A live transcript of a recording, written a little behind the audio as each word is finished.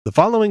The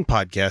following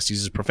podcast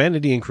uses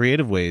profanity in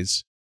creative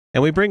ways,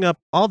 and we bring up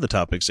all the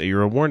topics that you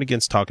are warned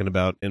against talking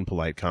about in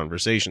polite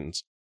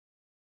conversations.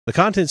 The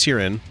contents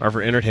herein are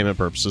for entertainment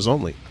purposes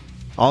only.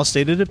 All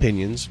stated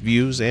opinions,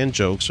 views, and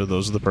jokes are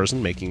those of the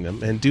person making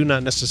them and do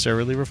not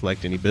necessarily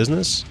reflect any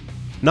business,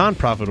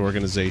 non-profit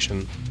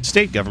organization,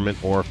 state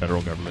government, or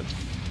federal government.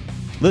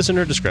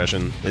 Listener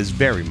discretion is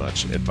very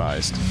much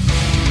advised.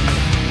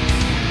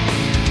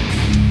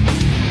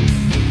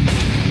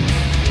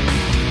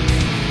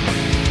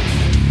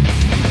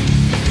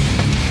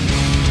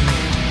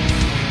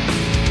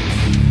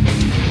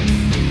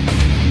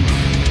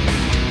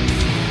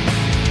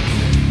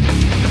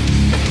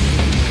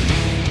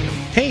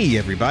 Hey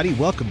everybody,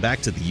 welcome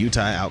back to the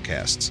Utah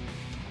Outcasts.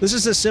 This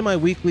is a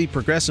semi-weekly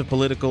progressive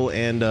political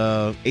and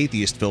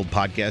atheist-filled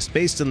podcast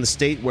based in the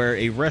state where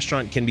a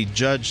restaurant can be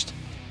judged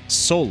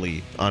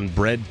solely on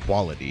bread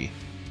quality.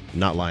 I'm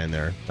not lying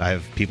there. I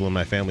have people in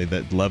my family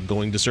that love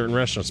going to certain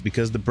restaurants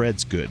because the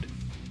bread's good,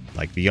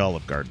 like the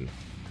Olive Garden.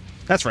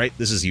 That's right,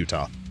 this is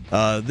Utah.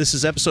 This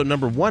is episode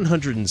number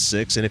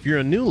 106, and if you're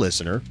a new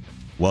listener,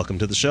 welcome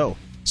to the show.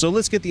 So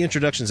let's get the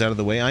introductions out of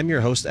the way. I'm your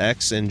host,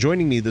 X, and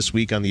joining me this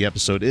week on the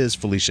episode is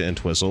Felicia and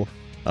Twistle,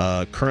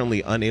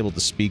 currently unable to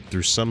speak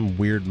through some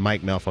weird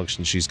mic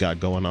malfunction she's got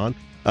going on.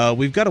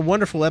 We've got a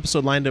wonderful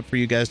episode lined up for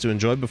you guys to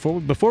enjoy.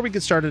 Before we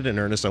get started in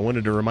earnest, I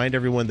wanted to remind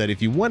everyone that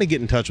if you want to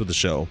get in touch with the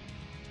show,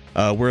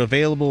 we're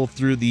available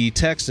through the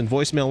text and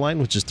voicemail line,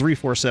 which is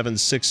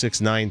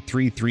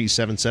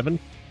 347-669-3377.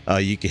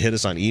 You can hit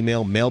us on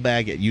email,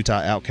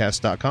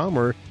 mailbag@utahoutcast.com,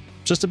 or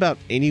just about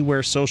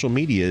anywhere social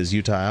media is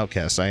Utah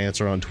Outcasts. I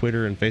answer on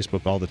Twitter and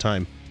Facebook all the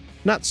time.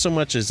 Not so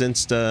much as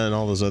Insta and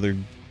all those other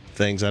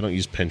things. I don't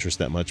use Pinterest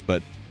that much.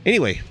 But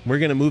anyway, we're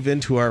going to move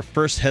into our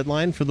first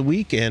headline for the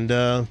week. And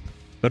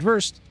but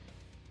first,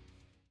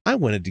 I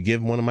wanted to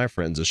give one of my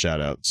friends a shout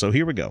out. So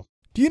here we go.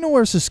 Do you know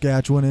where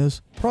Saskatchewan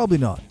is? Probably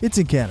not. It's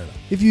in Canada.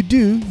 If you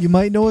do, you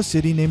might know a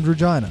city named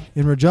Regina.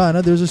 In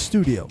Regina, there's a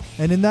studio.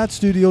 And in that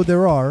studio,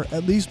 there are,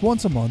 at least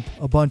once a month,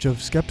 a bunch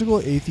of skeptical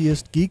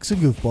atheist geeks and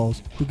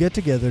goofballs who get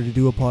together to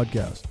do a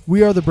podcast.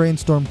 We are the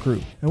Brainstorm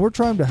crew, and we're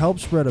trying to help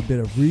spread a bit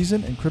of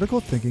reason and critical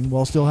thinking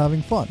while still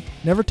having fun.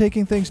 Never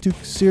taking things too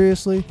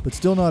seriously, but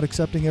still not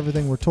accepting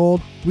everything we're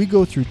told. We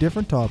go through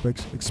different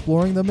topics,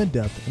 exploring them in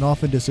depth, and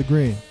often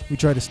disagreeing. We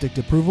try to stick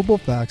to provable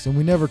facts, and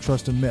we never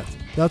trust a myth.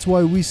 That's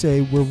why we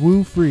say we're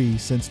woo-free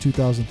since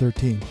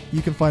 2013.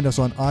 You can find us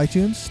on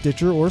iTunes,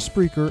 Stitcher, or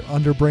Spreaker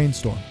under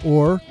Brainstorm,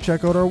 or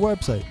check out our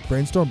website,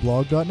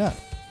 brainstormblog.net.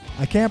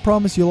 I can't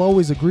promise you'll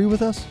always agree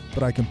with us,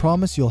 but I can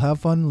promise you'll have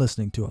fun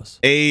listening to us.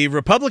 A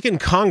Republican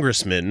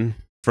congressman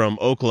from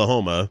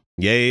Oklahoma,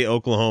 yay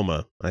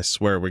Oklahoma, I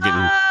swear we're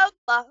getting...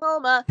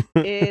 Oklahoma,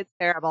 it's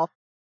terrible.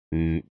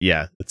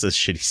 Yeah, it's a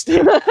shitty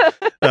state.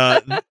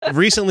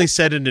 Recently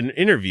said in an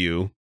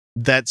interview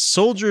that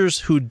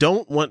soldiers who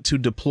don't want to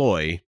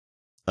deploy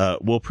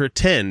will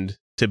pretend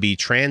to be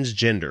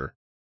transgender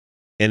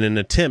in an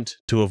attempt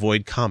to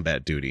avoid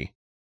combat duty.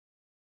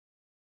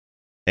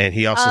 And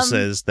he also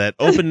says that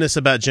openness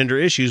about gender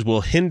issues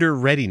will hinder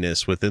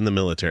readiness within the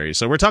military.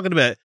 So we're talking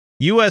about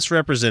U.S.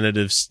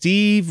 Representative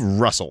Steve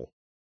Russell,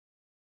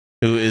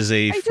 who is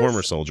a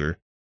former soldier.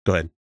 Go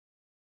ahead.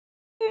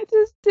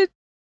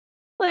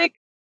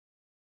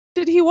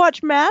 Did he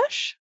watch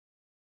MASH?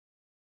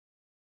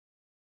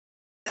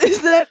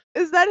 Is that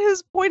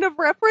his point of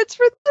reference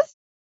for this?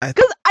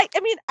 Because I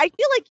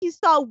feel like he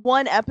saw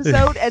one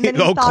episode and then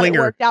he thought Klinger.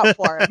 It worked out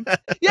for him.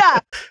 Yeah,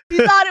 he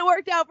thought it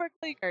worked out for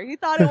Klinger. He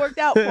thought it worked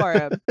out for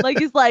him. Like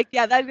he's like,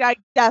 yeah, that guy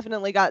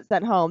definitely got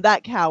sent home.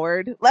 That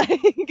coward.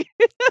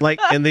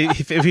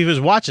 If he was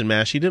watching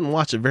MASH, he didn't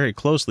watch it very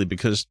closely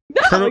because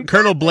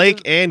Colonel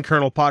Blake and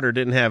Colonel Potter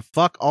didn't have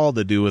fuck all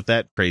to do with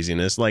that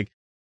craziness. Like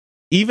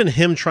even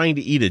him trying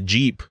to eat a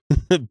Jeep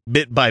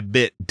bit by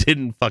bit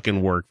didn't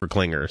fucking work for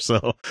Klinger.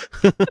 So.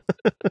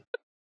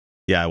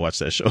 Yeah, I watched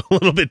that show a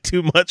little bit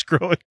too much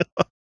growing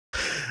up.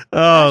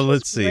 Oh,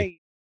 let's see. Great.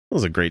 That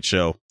was a great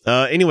show.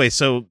 Anyway,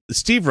 so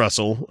Steve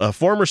Russell, a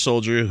former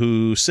soldier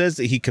who says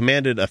that he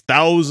commanded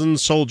 1,000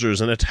 soldiers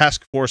in a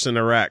task force in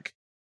Iraq.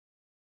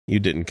 You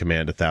didn't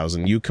command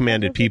 1,000. You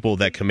commanded people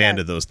that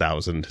commanded those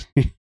 1,000.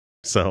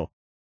 So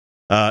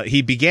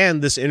he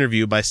began this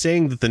interview by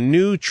saying that the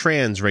new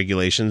trans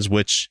regulations,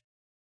 which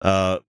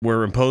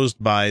were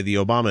imposed by the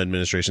Obama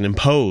administration,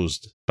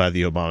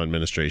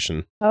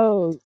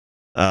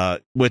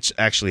 which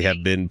actually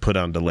have been put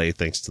on delay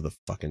thanks to the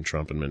fucking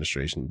Trump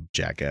administration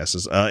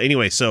jackasses.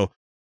 Anyway, so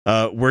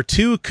were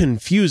too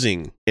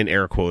confusing, in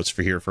air quotes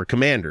for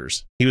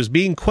commanders. He was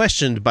being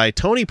questioned by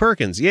Tony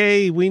Perkins.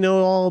 Yay, we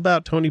know all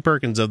about Tony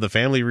Perkins of the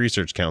Family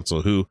Research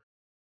Council, who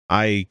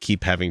I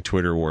keep having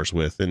Twitter wars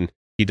with, and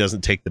he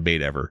doesn't take the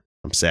bait ever.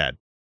 I'm sad.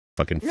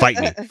 Fucking fight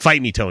me.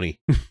 Fight me, Tony.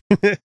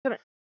 Come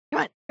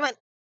on.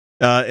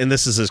 And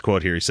this is his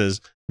quote here. He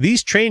says,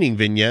 "These training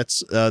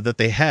vignettes that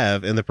they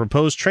have and the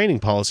proposed training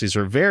policies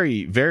are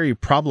very, very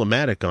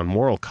problematic on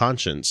moral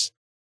conscience.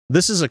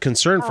 This is a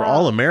concern for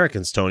all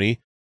Americans, Tony,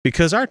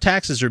 because our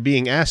taxes are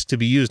being asked to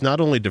be used not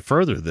only to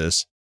further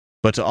this,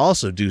 but to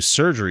also do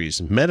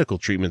surgeries, medical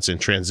treatments, and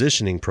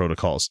transitioning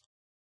protocols.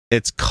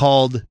 It's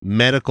called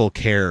medical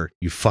care,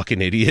 you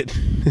fucking idiot.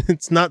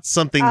 It's not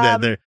something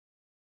that they're...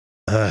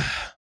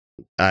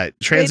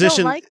 transition.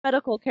 They don't like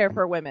medical care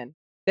for women.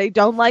 They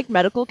don't like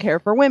medical care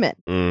for women.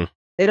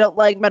 They don't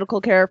like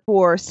medical care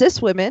for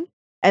cis women,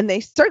 and they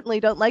certainly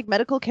don't like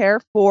medical care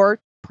for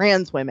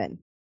trans women.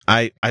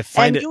 I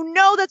find and you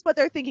know that's what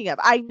they're thinking of.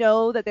 I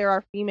know that there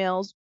are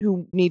females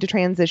who need to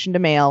transition to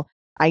male.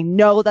 I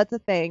know that's a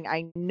thing.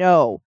 I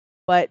know.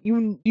 But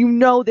you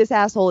know this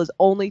asshole is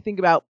only thinking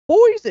about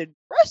boys and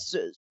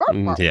dresses.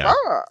 Yeah.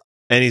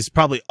 And he's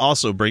probably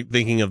also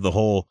thinking of the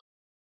whole,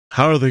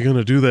 how are they going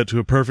to do that to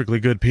a perfectly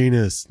good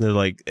penis? They're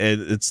like,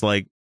 it's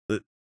like,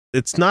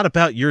 it's not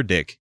about your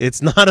dick.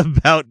 It's not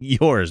about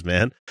yours,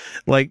 man.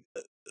 Like,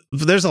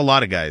 there's a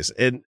lot of guys,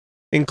 and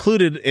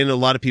included in a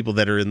lot of people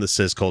that are in the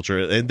cis culture,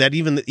 and that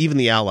even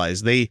the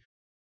allies, I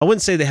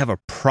wouldn't say they have a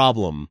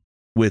problem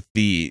with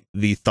the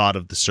thought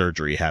of the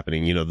surgery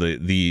happening. You know,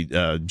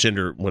 the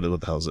gender, what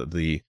the hell is it?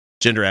 The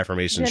gender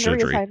affirmation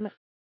surgery.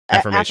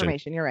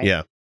 Affirmation. You're right.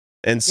 Yeah.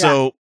 And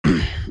so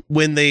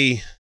when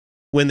they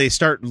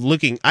start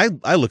looking,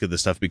 I look at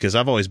this stuff because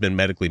I've always been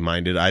medically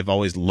minded. I've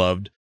always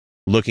loved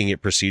looking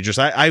at procedures.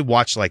 I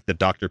watch like the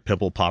Dr.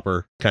 Pimple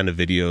Popper kind of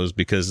videos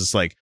because it's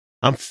like,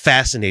 I'm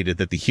fascinated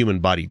that the human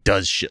body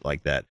does shit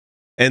like that.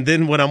 And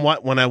then when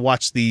I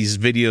watch these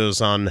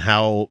videos on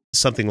how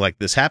something like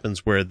this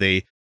happens, where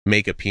they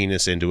make a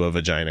penis into a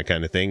vagina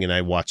kind of thing, and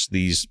I watch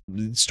these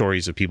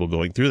stories of people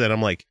going through that,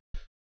 I'm like,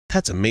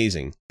 that's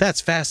amazing.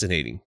 That's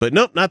fascinating. But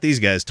nope, not these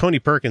guys. Tony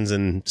Perkins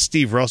and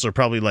Steve Russell are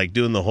probably like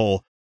doing the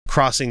whole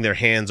crossing their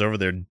hands over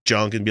their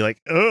junk and be like,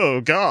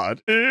 oh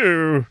God,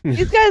 ew.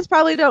 These guys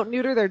probably don't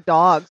neuter their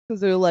dogs because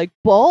they're like,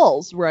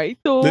 balls, right?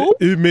 Though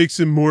it makes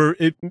him more.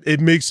 It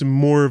makes him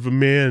more of a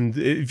man.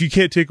 If you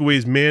can't take away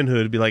his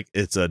manhood, it'd be like,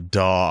 it's a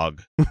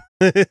dog.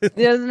 He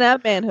doesn't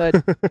have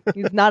manhood.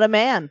 He's not a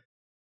man.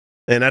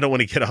 And I don't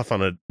want to get off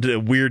on a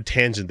weird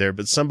tangent there,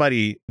 but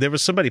there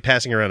was somebody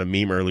passing around a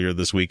meme earlier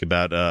this week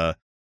about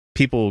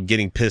people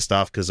getting pissed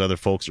off because other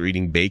folks are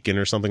eating bacon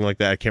or something like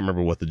that. I can't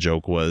remember what the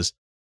joke was.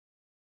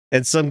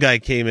 And some guy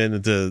came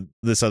into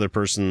this other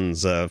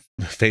person's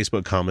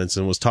Facebook comments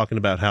and was talking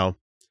about how,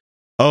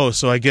 oh,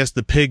 so I guess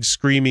the pig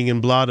screaming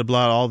and blah, blah,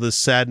 blah, all this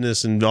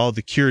sadness and all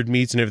the cured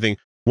meats and everything.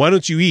 Why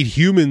don't you eat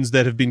humans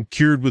that have been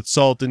cured with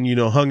salt and,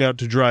 hung out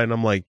to dry? And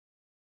I'm like,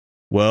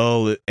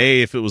 well,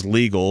 A, if it was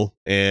legal,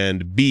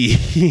 and B,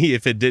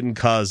 if it didn't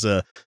cause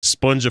a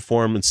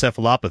spongiform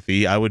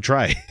encephalopathy, I would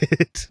try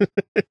it.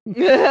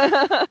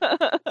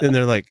 And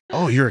they're like,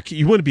 oh,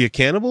 you want to be a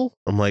cannibal?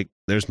 I'm like,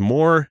 there's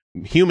more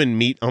human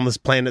meat on this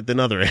planet than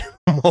other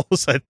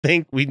animals. I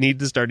think we need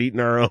to start eating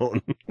our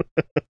own.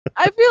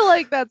 I feel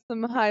like that's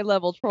some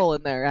high-level troll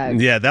in there, guys.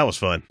 Yeah, that was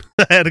fun.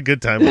 I had a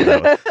good time with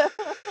that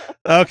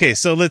one. Okay,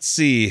 so let's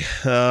see.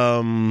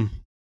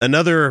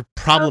 Another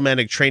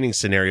problematic training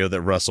scenario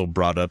that Russell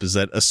brought up is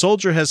that a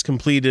soldier has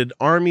completed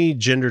Army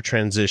gender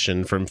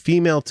transition from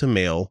female to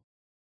male.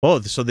 Oh,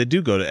 so they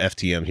do go to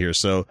FTM here.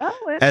 So,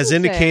 as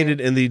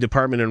indicated in the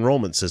department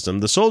enrollment system,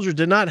 the soldier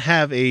did not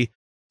have a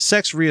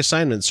sex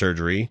reassignment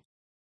surgery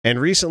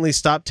and recently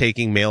stopped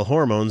taking male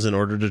hormones in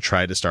order to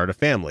try to start a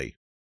family.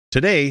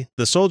 Today,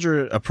 the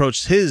soldier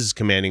approached his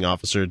commanding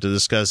officer to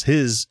discuss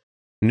his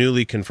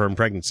newly confirmed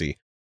pregnancy.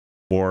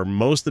 For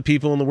most of the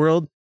people in the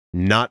world,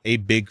 not a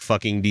big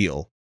fucking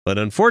deal. But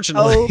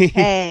unfortunately,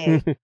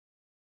 okay. Be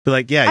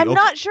like, yeah, I'm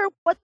not sure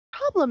what the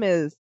problem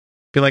is.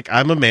 Be like,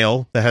 I'm a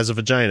male that has a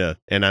vagina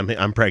and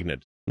I'm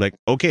pregnant. Like,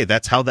 okay,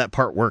 that's how that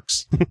part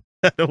works.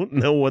 I don't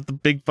know what the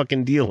big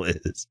fucking deal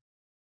is.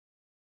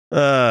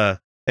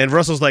 And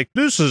Russell's like,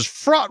 this is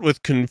fraught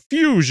with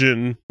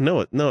confusion.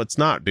 No, it's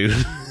not, dude.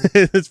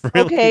 It's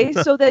really okay,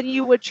 not. So then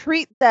you would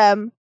treat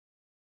them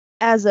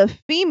as a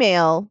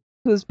female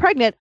who's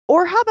pregnant,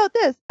 or how about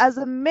this, as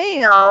a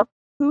male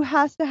who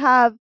has to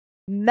have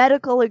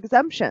medical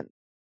exemption.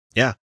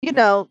 Yeah.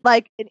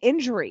 Like an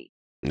injury.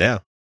 Yeah.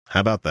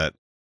 How about that?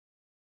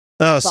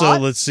 Oh, so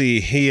let's see.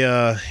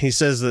 He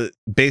says that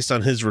based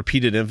on his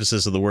repeated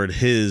emphasis of the word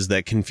his,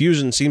 that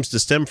confusion seems to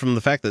stem from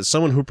the fact that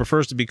someone who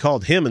prefers to be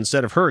called him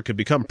instead of her could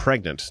become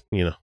pregnant.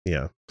 Yeah.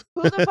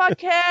 Who the fuck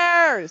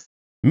cares?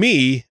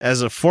 Me,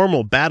 as a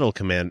former battle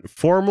commander,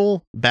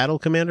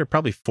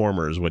 probably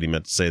former is what he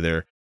meant to say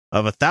there,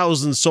 of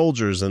 1,000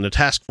 soldiers in a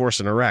task force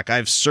in Iraq,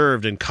 I've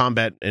served in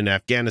combat in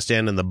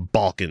Afghanistan and the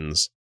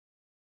Balkans.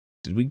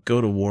 Did we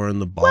go to war in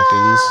the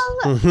Balkans?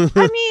 Well,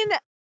 I mean,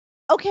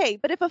 okay,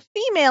 but if a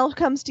female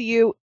comes to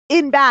you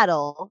in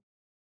battle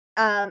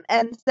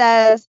and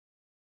says,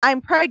 I'm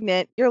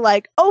pregnant, you're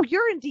like, oh,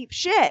 you're in deep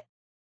shit.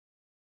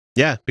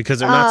 Yeah, because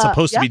they're not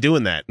supposed to be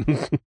doing that.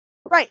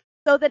 Right.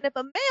 So then if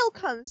a male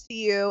comes to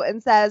you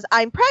and says,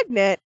 I'm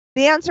pregnant,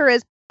 the answer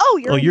is, oh,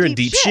 you're in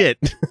deep shit.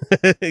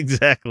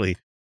 Exactly.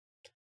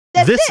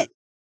 That's it.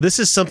 This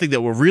is something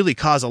that will really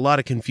cause a lot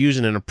of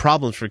confusion and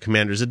problems for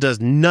commanders. It does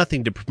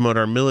nothing to promote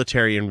our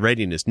military and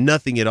readiness.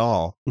 Nothing at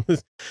all.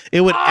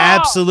 It would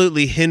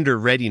absolutely hinder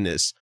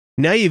readiness.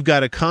 Now you've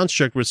got a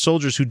construct with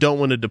soldiers who don't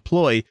want to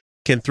deploy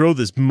can throw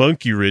this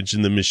monkey wrench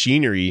in the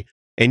machinery,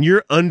 and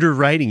you're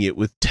underwriting it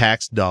with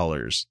tax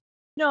dollars.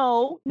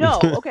 No.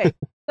 Okay.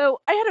 So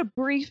I had a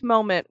brief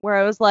moment where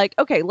I was like,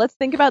 okay, let's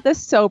think about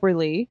this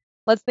soberly.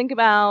 Let's think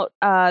about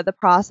the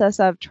process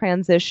of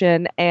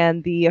transition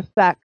and the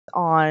effects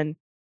on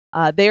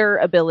their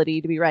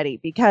ability to be ready,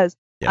 because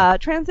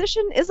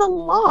transition is a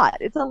lot.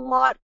 It's a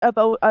lot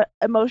of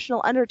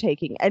emotional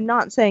undertaking, and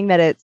not saying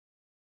that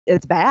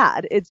it's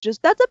bad. It's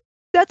just that's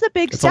a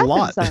big step. It's a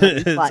lot.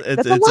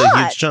 It's a lot.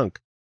 A huge chunk.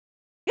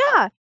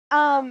 Yeah.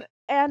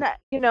 And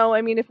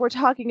I mean, if we're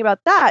talking about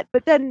that,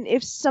 but then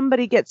if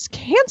somebody gets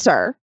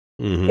cancer,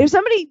 if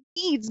somebody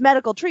needs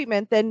medical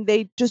treatment, then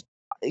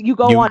you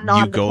go on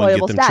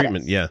non-deployable status.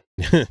 Treatment. Yeah.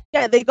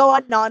 Yeah, they go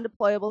on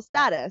non-deployable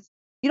status.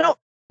 You don't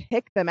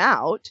pick them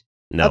out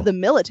of the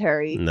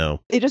military.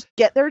 No. They just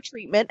get their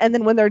treatment, and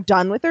then when they're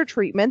done with their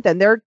treatment, then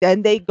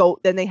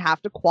they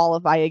have to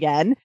qualify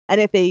again.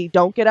 And if they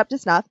don't get up to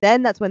snuff,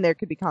 then that's when there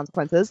could be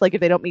consequences, like if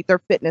they don't meet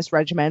their fitness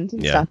regimens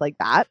and stuff like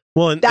that.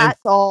 Well,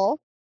 that's all.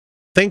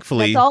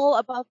 Thankfully, that's all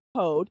above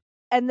code.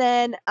 And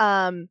then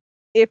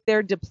if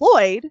they're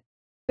deployed,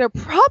 they're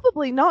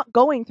probably not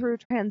going through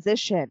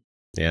transition.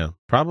 Yeah,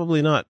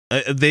 probably not.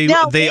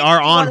 They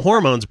are on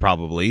hormones,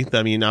 probably.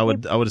 I mean, I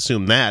would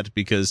assume that,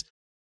 because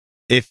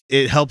if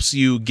it helps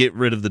you get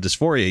rid of the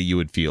dysphoria you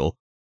would feel.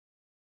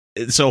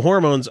 So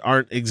hormones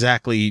aren't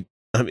exactly,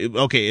 I mean,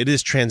 okay, it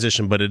is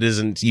transition, but it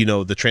isn't,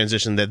 the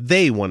transition that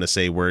they want to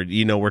say, where,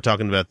 we're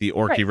talking about the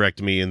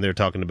orchirectomy, and they're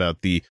talking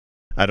about the,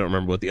 I don't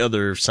remember what the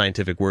other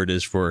scientific word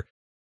is for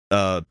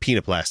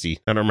penoplasty.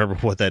 I don't remember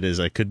what that is.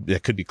 That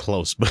could be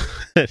close, but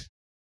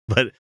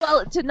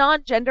well, to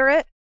non-gender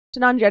it,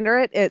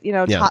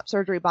 top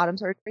surgery, bottom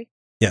surgery.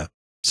 Yeah.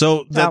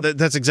 So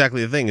that's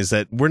exactly the thing, is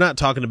that we're not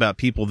talking about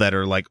people that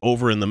are like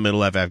over in the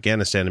middle of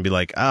Afghanistan and be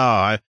like,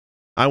 I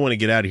want to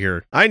get out of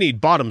here. I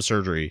need bottom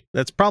surgery.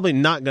 That's probably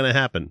not going to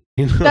happen.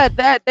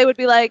 That they would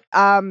be like,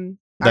 are you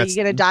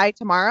going to die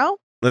tomorrow?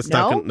 That's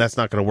not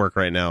going to work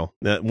right now.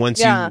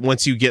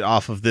 Once you get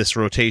off of this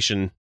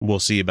rotation, we'll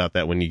see about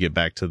that when you get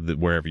back to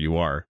wherever you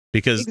are.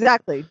 Because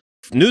exactly.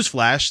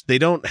 Newsflash, they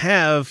don't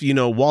have,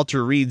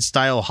 Walter Reed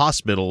style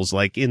hospitals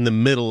like in the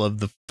middle of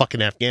the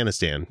fucking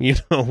Afghanistan.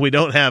 We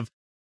don't have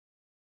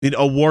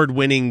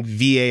award-winning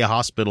VA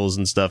hospitals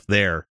and stuff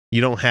there.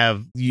 You don't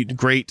have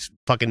great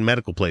fucking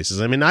medical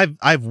places. I mean,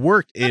 I've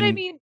worked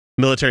in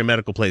military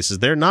medical places.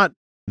 They're not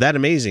that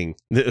amazing.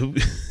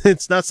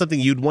 It's not something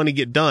you'd want to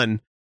get done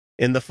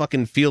in the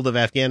fucking field of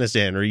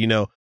Afghanistan,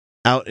 or,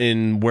 out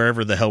in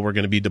wherever the hell we're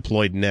going to be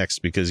deployed next,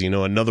 because,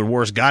 another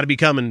war's got to be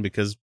coming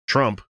because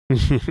Trump.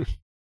 And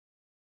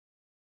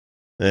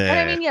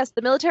I mean, yes,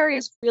 the military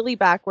is really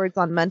backwards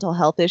on mental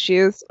health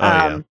issues.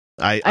 I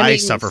mean,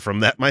 suffer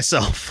from that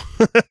myself.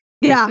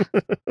 Yeah.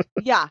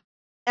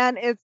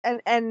 And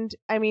and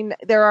I mean,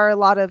 there are a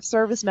lot of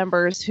service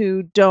members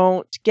who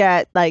don't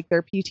get like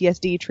their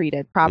PTSD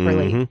treated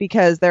properly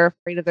because they're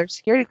afraid of their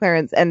security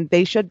clearance, and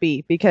they should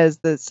be, because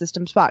the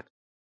system's fucked.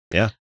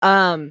 Yeah.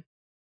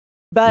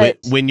 But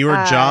when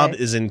your job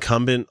is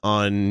incumbent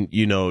on,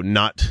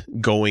 not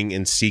going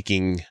and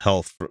seeking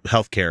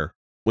healthcare,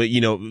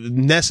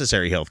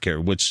 necessary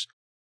healthcare, which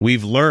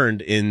we've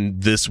learned in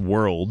this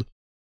world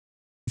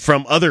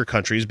from other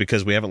countries,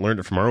 because we haven't learned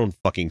it from our own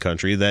fucking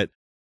country, that,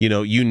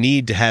 you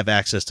need to have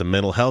access to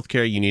mental health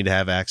care. You need to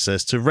have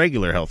access to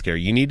regular health care.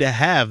 You need to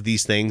have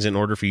these things in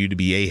order for you to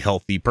be a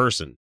healthy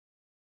person.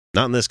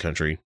 Not in this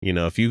country.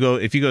 If you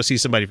go see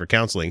somebody for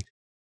counseling,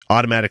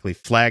 automatically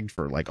flagged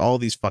for like all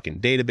these fucking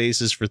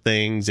databases for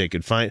things they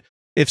could find.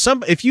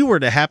 If you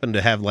were to happen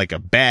to have like a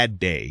bad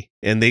day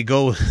and they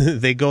go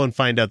and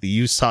find out that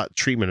you sought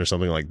treatment or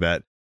something like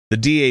that, the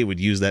DA would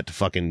use that to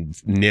fucking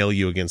nail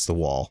you against the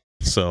wall.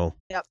 So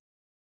yep.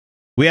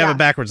 We have it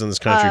backwards in this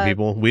country,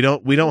 people. We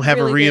don't have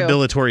really a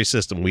rehabilitatory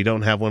system. We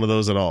don't have one of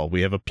those at all.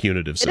 We have a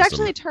punitive system. It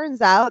actually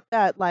turns out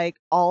that like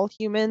all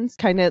humans,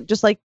 kind of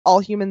just like all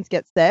humans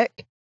get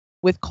sick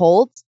with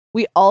colds,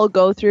 we all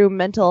go through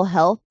mental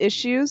health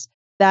issues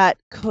that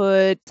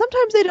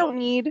sometimes they don't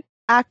need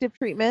active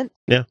treatment,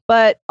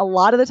 but a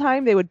lot of the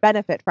time they would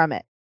benefit from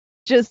it.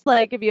 Just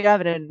like if you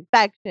have an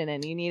infection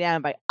and you need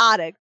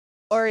antibiotics,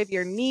 or if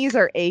your knees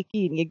are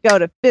achy and you go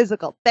to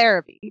physical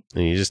therapy.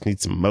 And you just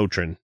need some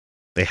Motrin.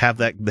 They have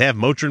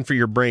Motrin for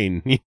your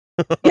brain.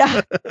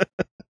 Yeah,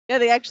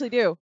 they actually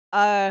do.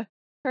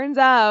 Turns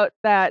out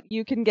that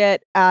you can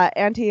get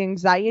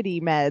anti-anxiety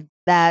meds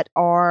that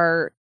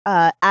are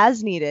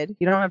as needed.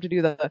 You don't have to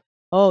do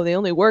they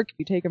only work if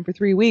you take them for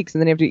 3 weeks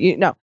and then you have to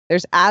no.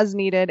 There's as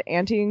needed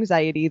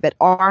anti-anxiety that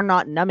are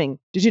not numbing.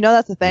 Did you know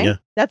that's a thing? Yeah,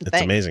 that's a thing.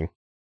 It's amazing.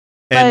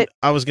 And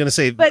I was gonna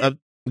say, go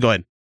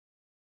ahead.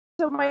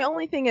 So my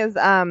only thing is,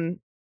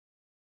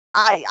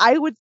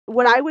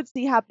 what I would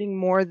see happening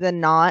more than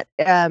not,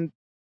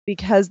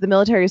 because the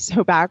military is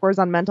so backwards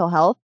on mental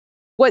health,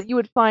 what you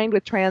would find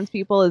with trans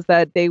people is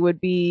that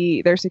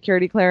their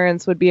security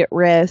clearance would be at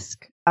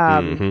risk,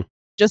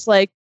 just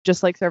like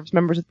service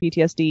members with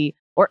PTSD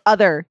or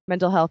other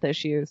mental health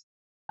issues.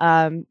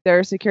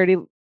 Their security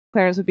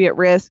clearance would be at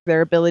risk,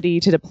 their ability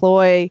to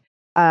deploy,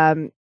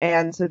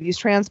 And so these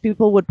trans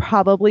people would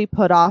probably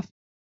put off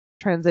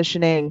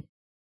transitioning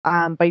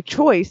by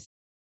choice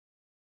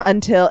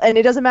until, and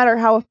it doesn't matter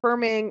how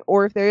affirming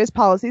or if there is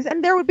policies,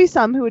 and there would be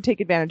some who would take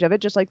advantage of it,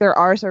 just like there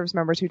are service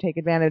members who take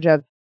advantage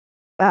of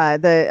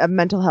the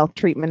mental health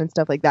treatment and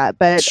stuff like that.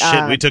 But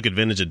shit, we took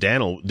advantage of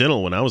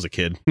dental when I was a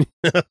kid.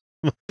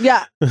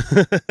 Yeah.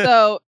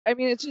 So, I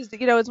mean, it's just,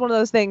 it's one of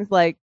those things,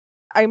 like,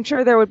 I'm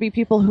sure there would be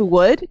people who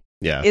would.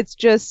 Yeah. It's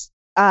just,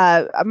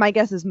 my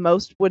guess is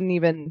most wouldn't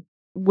even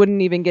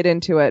get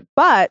into it.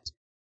 But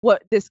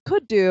what this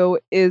could do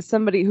is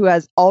somebody who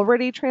has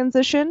already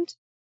transitioned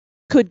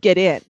could get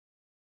in.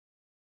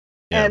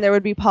 Yeah. And there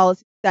would be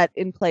policies set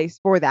in place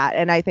for that.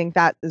 And I think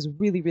that is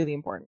really, really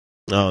important.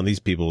 Oh, and these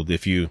people,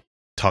 if you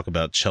talk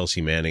about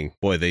Chelsea Manning,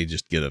 boy, they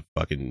just get a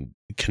fucking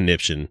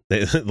conniption.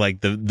 They,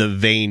 like the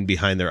vein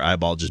behind their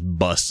eyeball just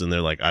busts, and they're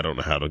like, I don't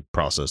know how to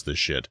process this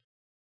shit.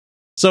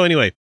 So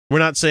anyway, we're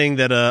not saying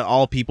that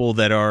all people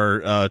that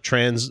are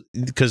trans,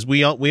 because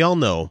we all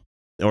know,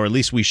 or at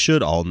least we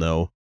should all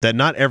know, that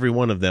not every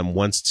one of them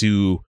wants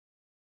to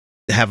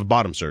have a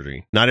bottom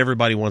surgery. Not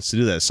everybody wants to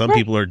do that. Some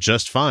people are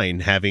just fine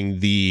being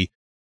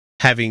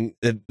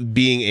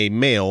a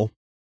male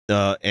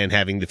and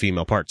having the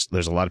female parts.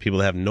 There's a lot of people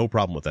that have no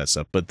problem with that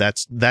stuff, but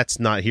that's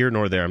not here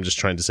nor there. I'm just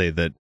trying to say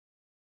that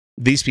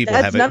these people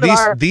have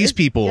it. These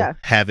people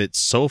have it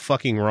so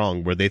fucking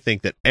wrong, where they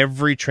think that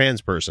every trans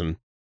person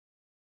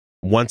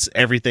wants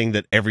everything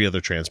that every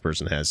other trans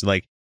person has.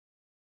 Like,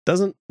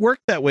 doesn't work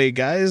that way,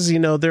 guys.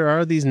 There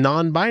are these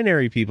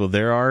non-binary people.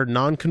 There are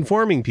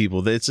non-conforming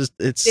people. These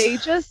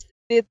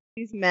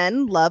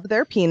men love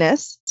their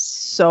penis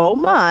so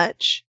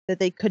much that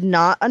they could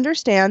not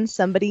understand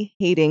somebody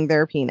hating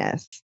their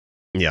penis.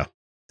 Yeah.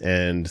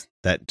 And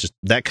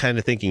that kind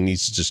of thinking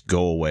needs to just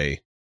go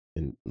away.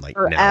 And like,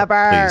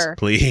 forever. Now,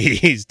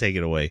 please take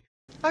it away.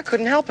 I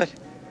couldn't help it.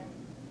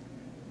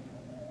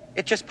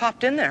 It just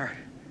popped in there.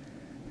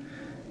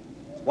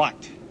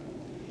 What?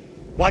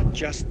 What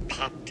just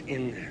popped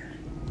in there?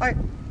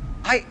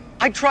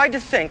 I tried to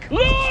think.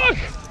 Look!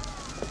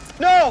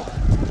 No!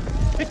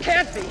 It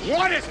can't be.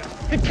 What is it?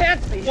 It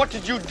can't be. What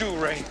did you do,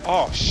 Ray?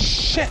 Oh,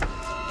 shit.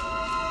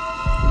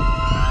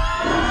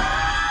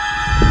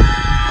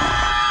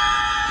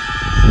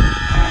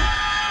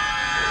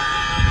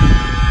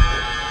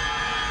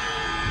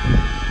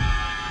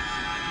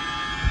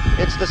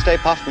 It's the Stay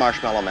Puft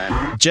Marshmallow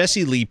Man.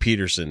 Jesse Lee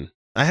Peterson.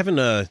 I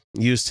haven't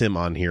used him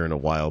on here in a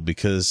while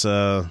because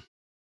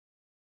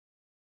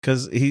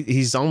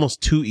he's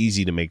almost too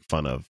easy to make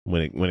fun of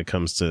when it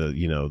comes to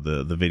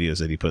the videos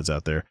that he puts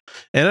out there.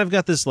 And I've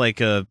got this like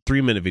a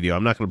 3-minute video.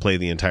 I'm not going to play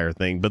the entire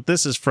thing, but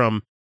this is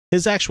from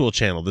his actual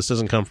channel. This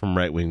doesn't come from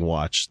Right Wing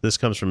Watch. This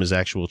comes from his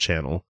actual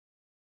channel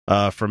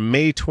from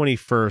May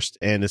 21st,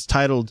 and it's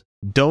titled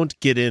 "Don't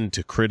Get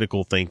Into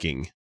Critical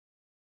Thinking."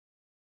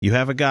 You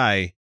have a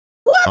guy.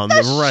 What on the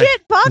right.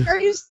 Shit, Buck? Are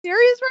you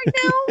serious right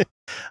now?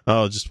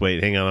 Oh, just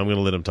wait. Hang on. I'm going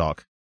to let him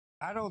talk.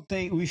 I don't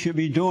think we should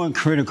be doing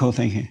critical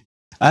thinking.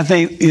 I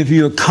think if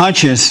you're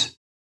conscious,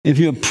 if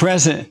you're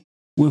present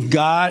with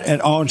God at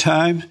all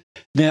times,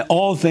 then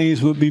all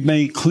things will be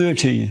made clear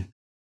to you.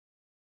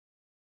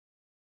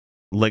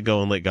 Let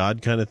go and let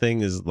God kind of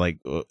thing is like,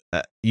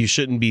 you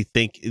shouldn't be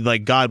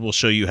like God will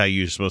show you how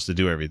you're supposed to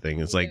do everything.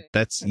 It's like,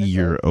 that's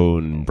your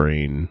own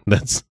brain.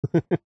 That's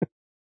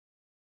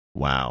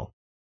wow.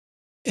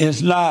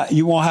 It's not,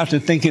 you won't have to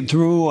think it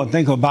through or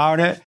think about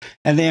it.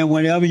 And then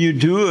whenever you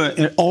do it,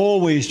 it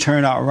always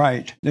turn out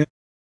right.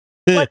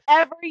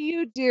 Whatever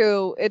you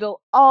do, it'll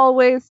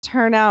always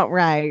turn out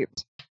right.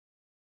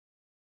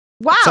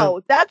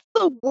 Wow, that's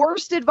the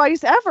worst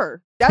advice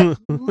ever. That's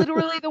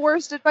literally the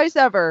worst advice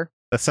ever.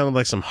 That sounded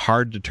like some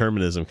hard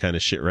determinism kind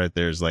of shit right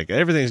there. It's like,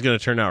 everything's going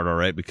to turn out all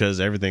right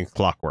because everything's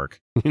clockwork.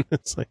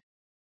 It's like,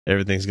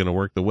 everything's going to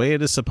work the way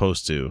it is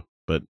supposed to.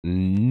 But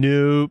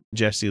nope,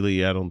 Jesse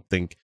Lee, I don't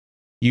think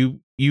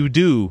you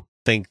do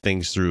think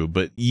things through,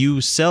 but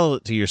you sell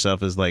it to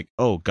yourself as like,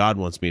 oh, God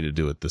wants me to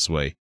do it this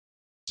way.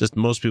 Just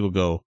most people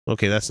go,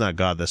 okay, that's not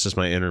God. That's just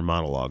my inner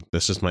monologue.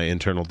 That's just my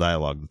internal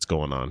dialogue that's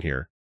going on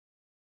here.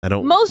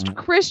 Most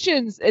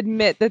Christians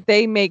admit that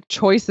they make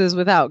choices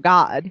without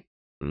God.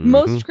 Mm-hmm.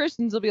 Most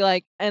Christians will be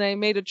like, and I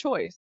made a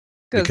choice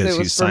because it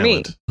was for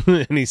silent.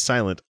 Me. And he's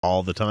silent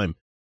all the time.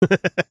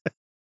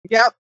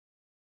 Yep.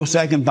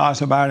 Second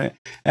thoughts about it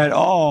at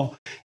all.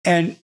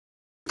 And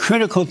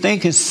critical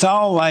thinkers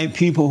sound like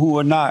people who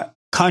are not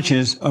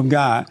conscious of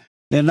God.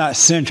 They're not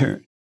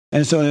centered.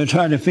 And so they're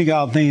trying to figure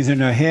out things in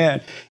their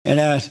head. And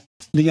as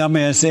the young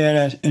man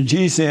said, and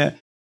G said,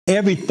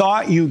 every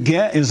thought you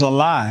get is a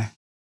lie.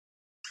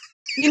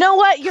 You know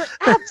what? You're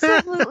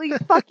absolutely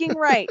fucking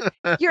right.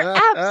 You're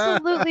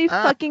absolutely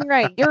fucking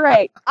right. You're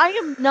right. I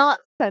am not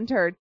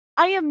centered.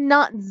 I am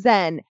not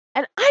Zen.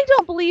 And I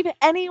don't believe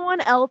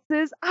anyone else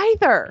is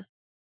either.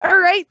 All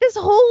right? This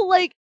whole,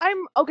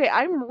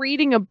 I'm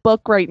reading a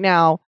book right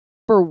now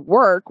for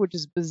work, which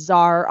is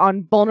bizarre,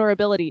 on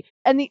vulnerability.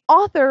 And the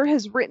author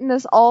has written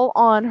this all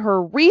on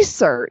her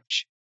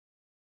research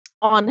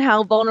on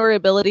how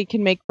vulnerability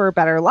can make for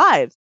better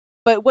lives.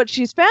 But what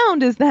she's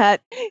found is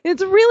that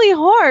it's really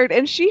hard,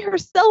 and she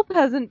herself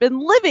hasn't been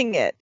living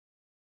it.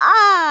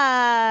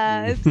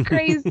 It's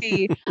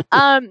crazy.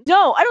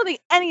 No, I don't think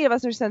any of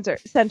us are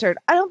centered.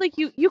 I don't think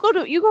you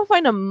go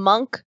find a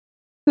monk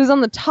who's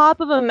on the top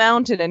of a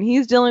mountain and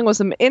he's dealing with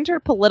some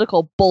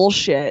interpolitical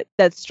bullshit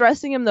that's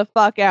stressing him the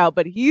fuck out,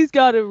 but he's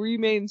got to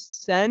remain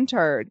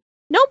centered.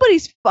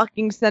 Nobody's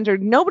fucking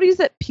centered. Nobody's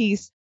at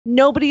peace.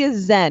 Nobody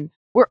is zen.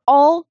 We're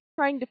all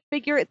trying to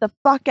figure it the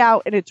fuck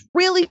out, and it's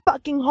really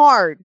fucking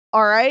hard.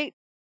 All right?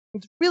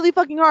 It's really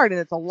fucking hard,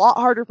 and it's a lot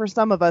harder for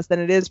some of us than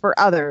it is for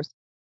others.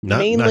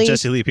 Not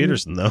Jesse Lee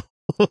Peterson, though.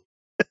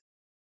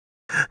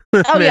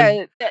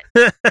 Yeah.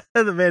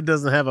 The man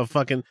doesn't have a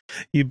fucking...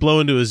 You blow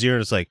into his ear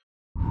and it's like...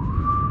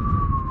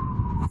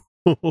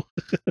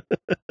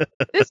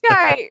 This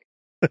guy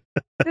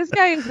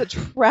is a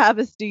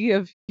travesty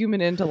of human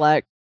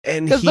intellect.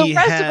 And he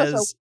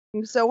has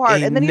so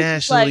hard. And then he's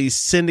nationally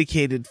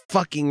syndicated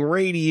fucking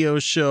radio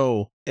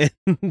show.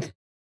 And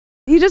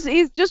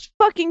he's just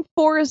fucking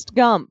Forrest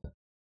Gump.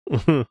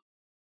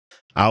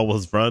 I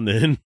was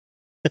running.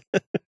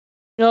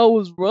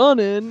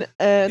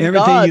 And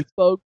God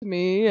spoke to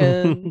me,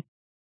 and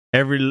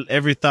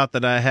every thought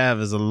that I have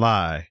is a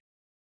lie.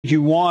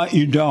 You want,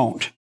 you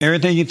don't.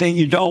 Everything you think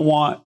you don't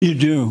want, you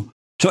do.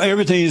 So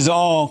everything is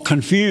all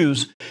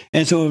confused.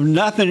 And so if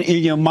nothing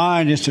in your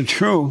mind is the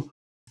truth,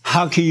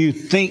 how can you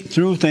think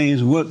through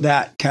things with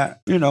that,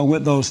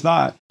 with those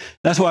thoughts?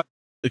 That's why.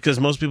 Because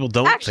most people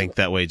don't think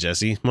that way,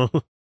 Jesse.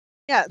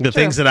 Yeah, the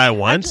things that I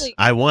want,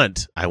 I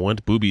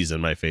want boobies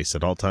in my face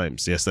at all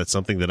times. Yes, that's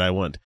something that I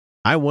want.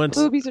 I want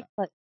boobies are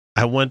fun.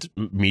 I want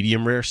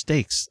medium rare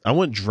steaks. I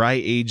want dry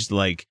aged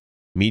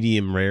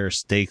medium rare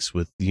steaks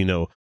with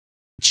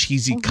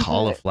cheesy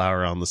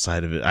cauliflower on the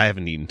side of it. I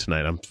haven't eaten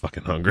tonight. I'm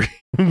fucking hungry.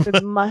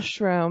 With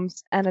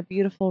mushrooms and a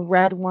beautiful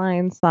red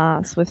wine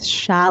sauce with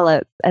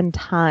shallots and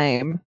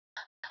thyme.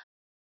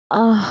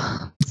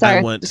 Sorry,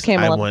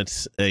 I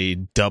want a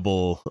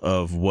double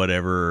of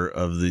whatever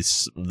of the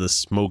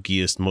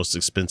smokiest, most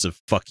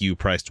expensive fuck you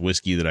priced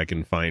whiskey that I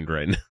can find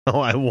right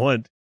now. I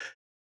want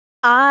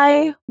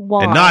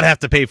and not have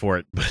to pay for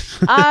it.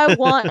 I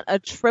want a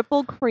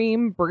triple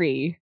cream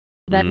brie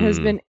that has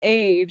been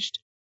aged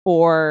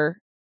for,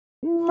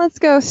 let's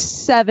go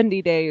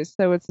 70 days,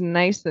 so it's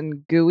nice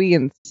and gooey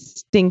and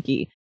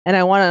stinky, and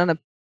I want it on a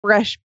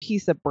fresh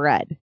piece of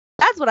bread.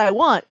 That's what I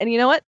want. And you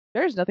know what?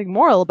 There's nothing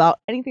moral about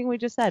anything we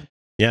just said.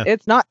 Yeah.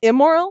 It's not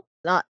immoral,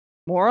 not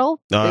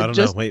moral. No, I don't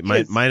know. Wait,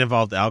 mine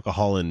involved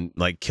alcohol and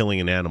killing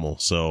an animal,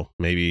 so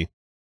maybe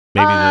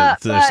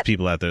there's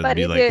people out there that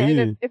be like,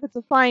 if it's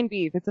a fine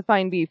beef,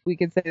 we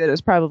could say that it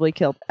was probably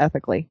killed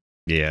ethically.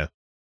 Yeah.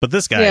 But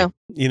this guy,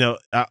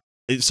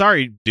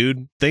 sorry,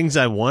 dude, things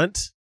I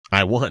want.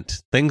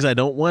 Things I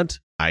don't want,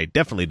 I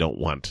definitely don't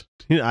want.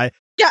 I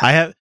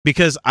have,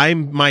 because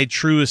I'm my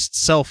truest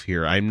self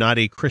here. I'm not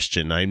a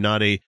Christian. I'm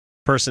not a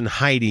person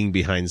hiding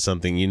behind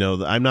something.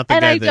 I'm not the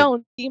guy that...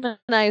 don't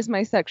demonize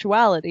my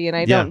sexuality, and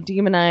I don't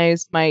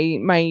demonize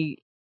my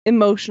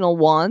emotional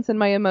wants and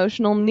my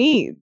emotional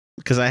needs.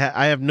 Because I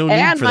have no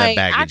need for that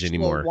baggage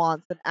anymore.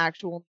 Wants and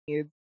actual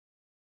needs.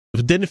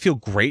 Didn't it feel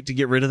great to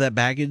get rid of that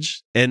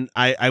baggage? And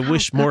I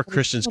wish more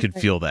Christians could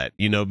feel that,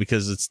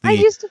 because it's I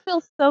used to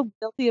feel so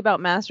guilty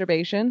about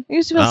masturbation. I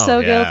used to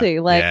feel guilty.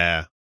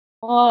 I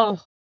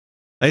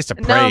used to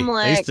pray.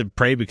 I used to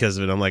pray because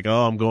of it. I'm like,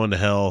 oh, I'm going to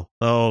hell.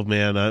 Oh,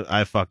 man,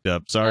 I fucked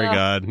up. Sorry,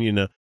 God.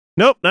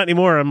 Nope, not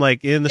anymore. I'm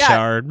like in the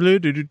shower.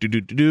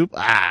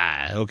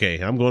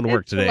 Okay, I'm going to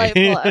work today.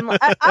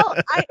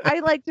 I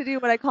like to do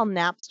what I call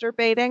napster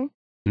baiting.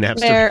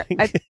 Napster.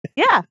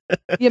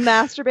 You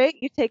masturbate,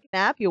 you take a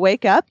nap, you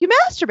wake up, you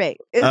masturbate.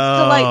 It's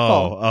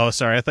delightful. Oh,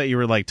 sorry. I thought you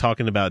were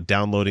talking about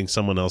downloading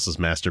someone else's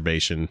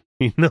masturbation.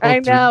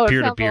 I know,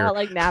 peer to peer.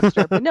 Like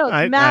Napster, but no,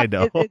 I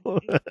know.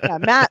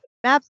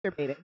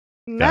 Napster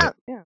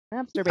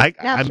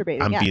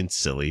masturbating. I'm being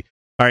silly.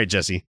 All right,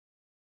 Jesse.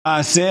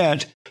 I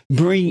said,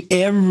 bring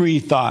every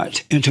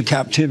thought into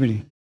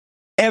captivity.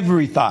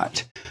 Every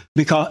thought,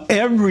 because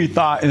every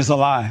thought is a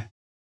lie.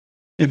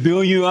 It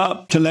builds you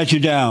up to let you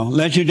down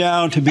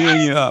to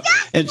build you up.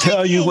 It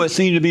tells you what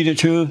seems to be the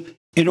truth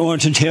in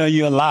order to tell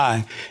you a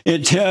lie.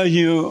 It tells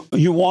you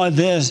you want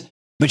this,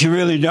 but you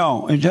really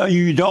don't. It tells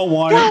you don't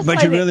want it,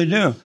 but you really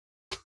do.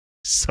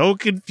 So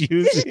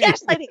confusing. This is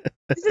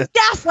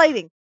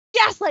gaslighting.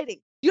 Gaslighting.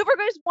 Do you ever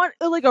guys want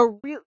a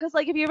real?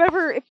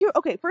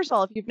 Because first of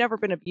all, if you've never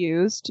been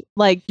abused,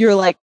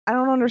 you're I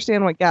don't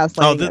understand what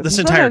gaslighting is. This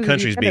entire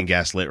country is being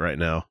gaslit right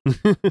now.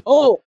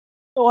 Oh,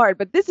 so hard.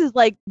 But this is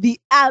the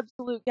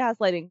absolute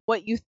gaslighting.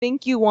 What you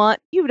think you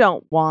want, you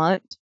don't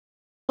want.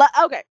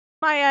 Okay,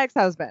 my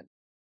ex-husband.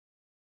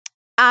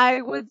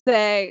 I would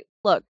say,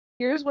 look,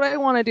 here's what I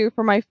want to do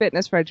for my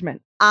fitness regimen.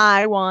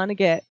 I want to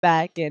get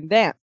back in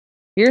dance.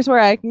 Here's where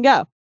I can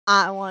go.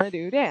 I want to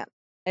do dance.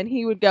 And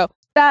he would go,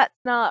 that's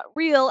not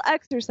real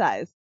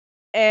exercise.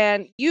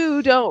 And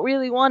you don't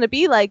really want to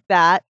be like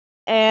that.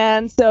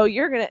 And so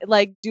you're going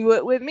to do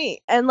it with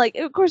me. And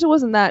of course it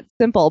wasn't that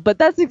simple, but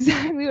that's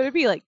exactly what it'd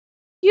be like.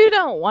 You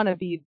don't want to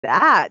be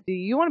that, do you?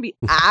 You want to be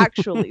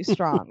actually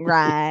strong,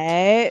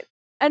 right?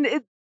 And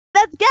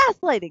that's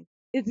gaslighting.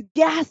 It's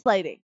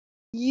gaslighting.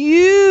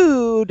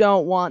 You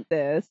don't want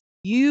this.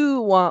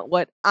 You want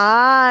what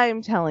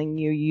I'm telling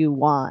you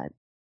want.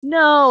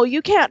 No,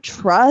 you can't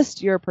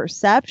trust your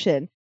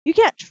perception. You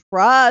can't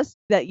trust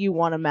that you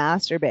want to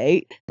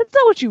masturbate. That's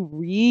not what you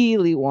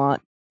really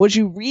want. What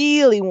you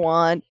really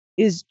want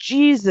is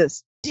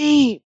Jesus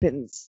deep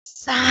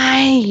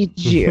inside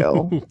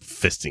you.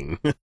 Fisting.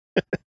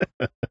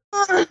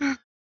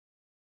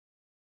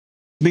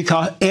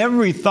 Because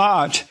every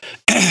thought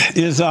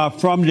is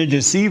from the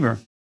deceiver.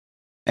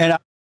 And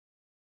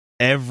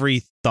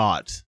every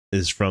thought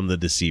is from the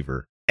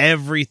deceiver.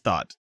 Every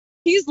thought.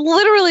 He's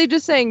literally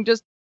just saying,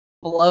 just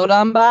float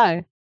on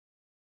by.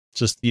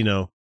 Just,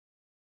 don't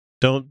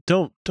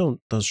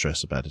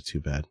stress about it too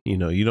bad.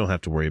 You don't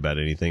have to worry about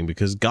anything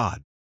because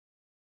God.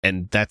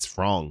 And that's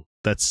wrong.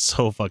 That's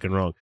so fucking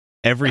wrong.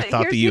 Every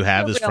thought that you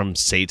have is from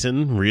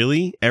Satan.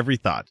 Really? Every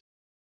thought.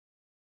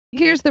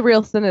 Here's the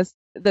real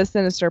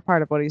sinister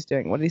part of what he's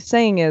doing. What he's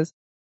saying is,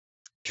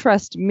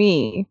 trust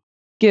me,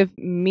 give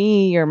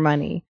me your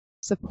money,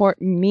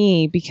 support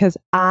me, because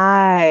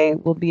I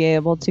will be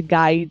able to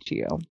guide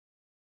you.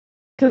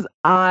 Because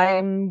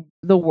I'm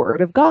the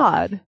word of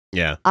God.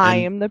 Yeah. I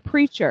am the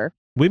preacher.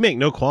 We make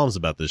no qualms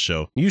about this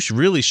show. You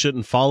really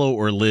shouldn't follow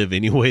or live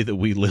any way that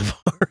we live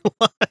our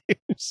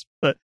lives.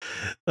 But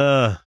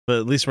at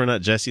least we're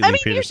not Jesse Lee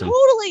Peterson.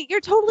 You're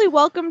totally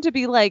welcome to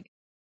be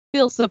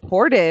feel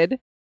supported.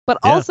 But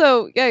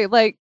also,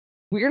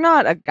 we're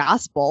not a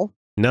gospel.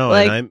 No,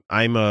 and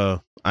I'm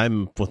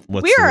what's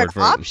the word for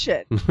it?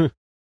 Option.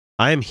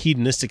 I am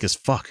hedonistic as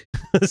fuck.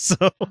 So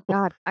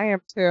God, I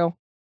am too.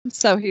 I'm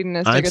so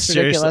hedonistic. I'm it's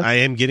serious. Ridiculous. I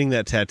am getting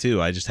that tattoo.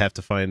 I just have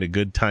to find a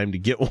good time to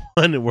get one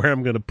and where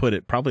I'm going to put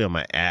it. Probably on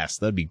my ass.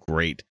 That'd be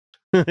great.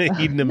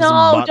 Hedonism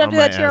no, don't do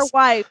that to your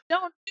wife.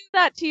 Don't do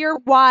that to your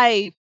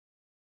wife.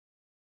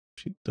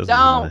 She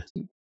doesn't.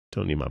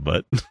 Don't need my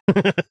butt.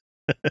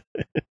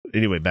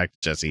 Anyway, back to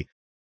Jesse.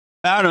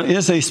 Battle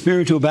is a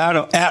spiritual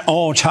battle at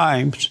all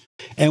times,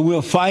 and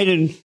we're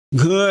fighting.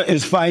 Good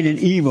is fighting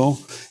evil.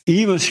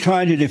 Evil is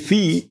trying to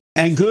defeat,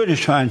 and good is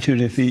trying to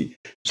defeat.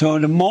 So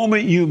the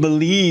moment you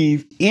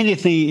believe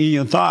anything in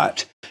your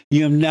thought,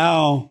 you have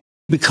now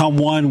become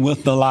one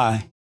with the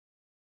lie,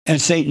 and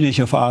Satan is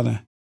your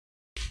father.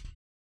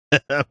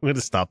 I'm going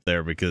to stop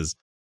there because,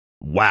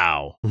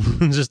 wow,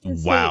 just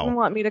Does wow. Satan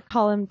want me to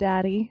call him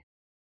daddy?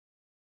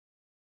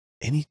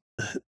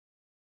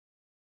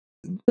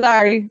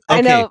 Sorry.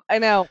 Okay. I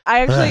know. I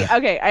actually.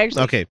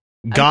 Okay.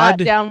 God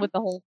down with the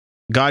whole.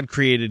 God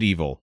created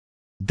evil.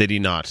 Did he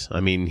not?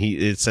 I mean,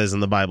 it says in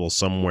the Bible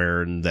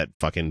somewhere in that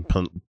fucking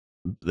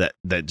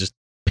that just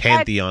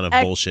pantheon of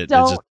bullshit.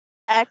 Stop.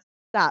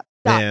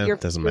 Yeah, You're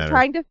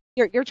matter.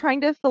 You're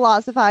trying to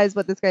philosophize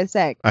what this guy's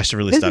saying. I should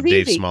really stop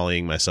Dave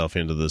Smalleying myself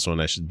into this one.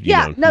 I should.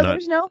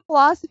 There's no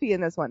philosophy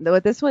in this one.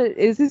 What this one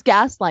is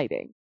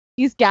gaslighting.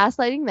 He's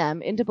gaslighting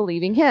them into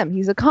believing him.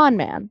 He's a con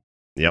man.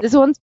 Yep. This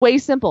one's way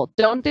simple.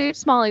 Don't Dave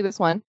Smalley this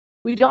one.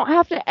 We don't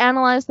have to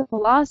analyze the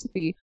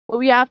philosophy. What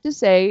we have to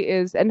say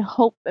is, and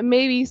hope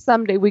maybe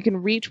someday we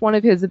can reach one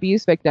of his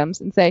abuse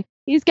victims and say,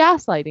 he's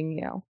gaslighting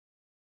you.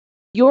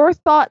 Your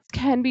thoughts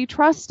can be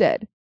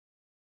trusted.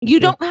 You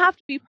don't have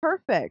to be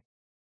perfect.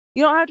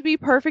 You don't have to be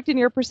perfect in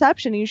your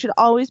perception. You should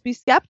always be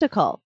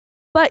skeptical.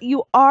 But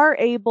you are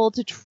able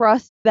to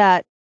trust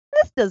that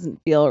this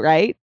doesn't feel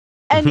right.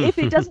 And if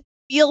it doesn't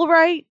feel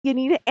right, you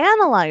need to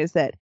analyze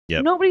it.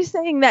 Yep. Nobody's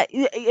saying that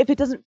if it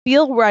doesn't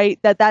feel right,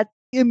 that's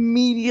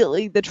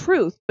immediately the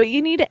truth. But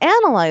you need to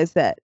analyze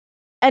it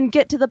and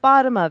get to the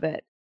bottom of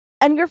it.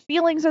 And your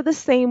feelings are the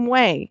same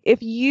way.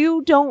 If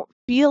you don't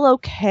feel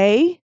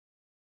okay,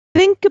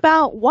 think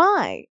about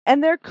why.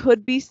 And there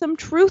could be some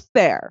truth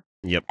there.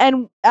 Yep.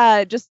 And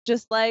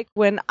just like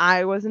when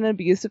I was in an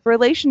abusive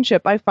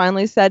relationship, I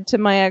finally said to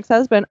my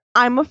ex-husband,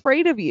 I'm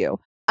afraid of you.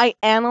 I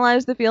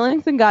analyzed the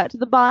feelings and got to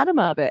the bottom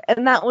of it.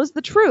 And that was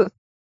the truth.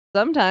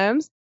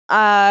 Sometimes,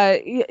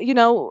 back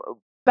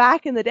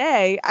in the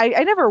day,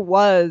 I never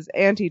was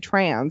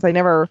anti-trans. I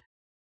never,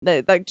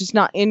 just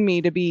not in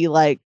me to be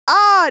like,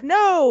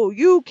 no,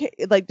 you can't,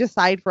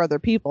 decide for other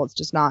people. It's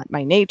just not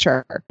my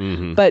nature.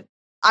 Mm-hmm. But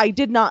I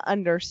did not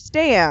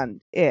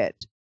understand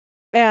it.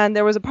 And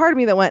there was a part of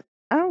me that went,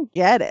 I don't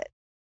get it.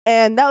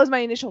 And that was my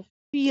initial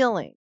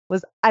feeling,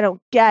 was I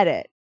don't get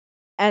it.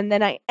 And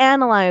then I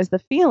analyzed the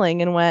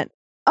feeling and went,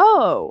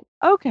 oh,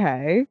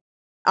 okay.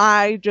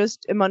 I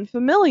just am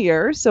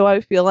unfamiliar, so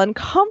I feel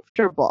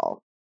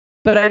uncomfortable.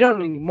 But I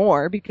don't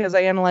anymore because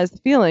I analyzed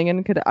the feeling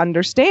and could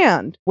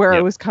understand where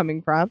I was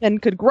coming from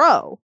and could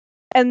grow.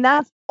 And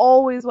that's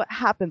always what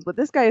happens. What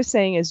this guy is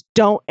saying is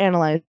don't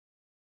analyze.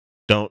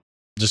 Don't.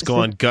 Just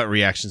go on gut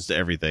reactions to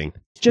everything.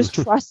 Just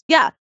trust.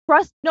 Yeah.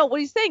 Trust. No,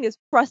 what he's saying is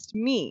trust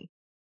me.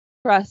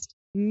 Trust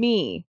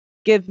me.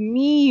 Give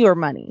me your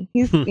money.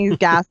 He's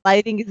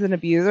gaslighting. He's an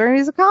abuser. And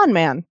he's a con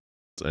man.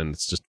 And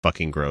it's just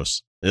fucking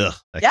gross. Ugh,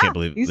 I can't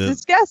believe it. He's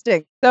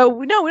disgusting. So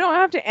we don't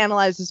have to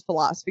analyze his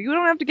philosophy. We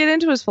don't have to get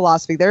into his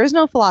philosophy. There is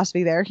no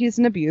philosophy there. He's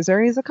an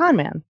abuser. He's a con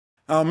man.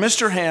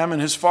 Mr. Ham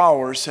and his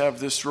followers have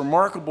this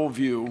remarkable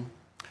view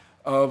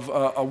of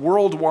a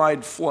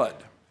worldwide flood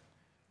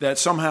that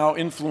somehow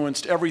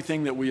influenced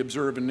everything that we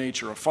observe in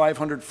nature. A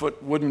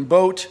 500-foot wooden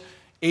boat,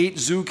 8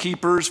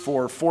 zookeepers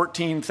for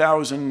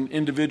 14,000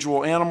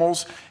 individual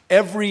animals,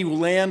 every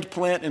land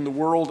plant in the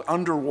world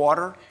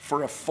underwater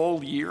for a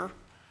full year.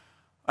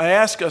 I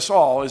ask us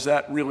all, is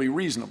that really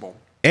reasonable?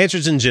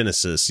 Answers in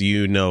Genesis,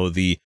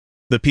 the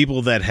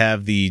people that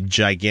have the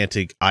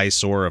gigantic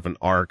eyesore of an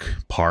Ark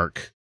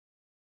Park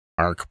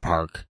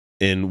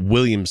in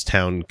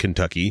Williamstown,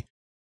 Kentucky.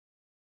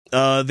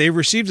 They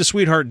received a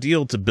sweetheart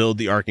deal to build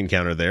the Ark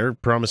Encounter there,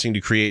 promising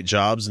to create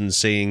jobs and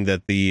saying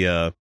that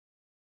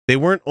they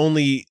weren't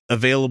only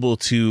available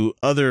to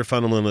other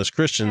fundamentalist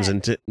Christians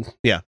They've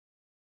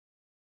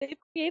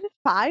created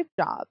 5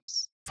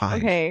 jobs.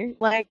 5. Okay,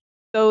 like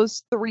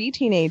those 3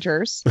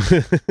 teenagers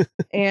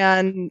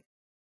and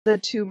the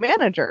 2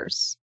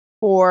 managers.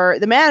 For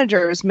the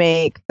managers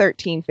make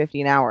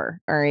 $13.50 an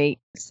hour. All right,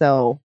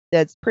 so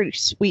that's pretty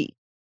sweet.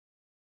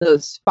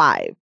 Those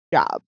 5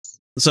 jobs.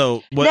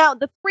 So now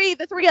the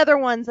three other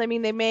ones, I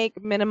mean, they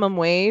make minimum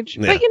wage,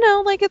 but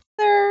it's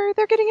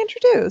they're getting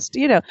introduced,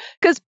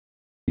 because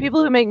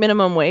people who make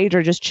minimum wage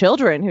are just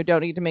children who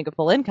don't need to make a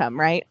full income,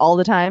 right? All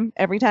the time,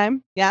 every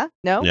time. Yeah.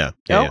 No. Yeah.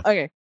 No. Yeah.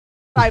 Okay.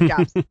 5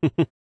 jobs.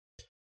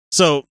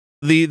 So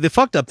the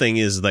fucked up thing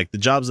is, like, the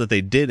jobs that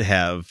they did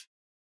have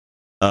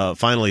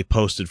finally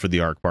posted for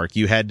the Ark Park,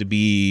 you had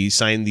to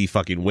sign the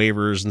fucking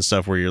waivers and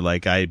stuff where you're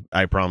like, I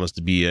promise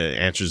to be a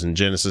Answers in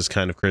Genesis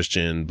kind of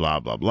Christian, blah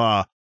blah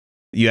blah.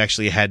 You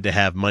actually had to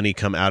have money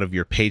come out of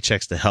your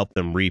paychecks to help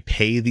them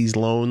repay these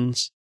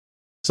loans.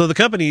 So the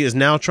company is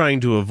now trying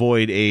to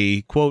avoid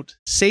a, quote,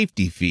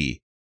 safety fee,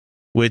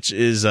 which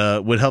is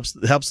what helps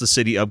the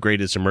city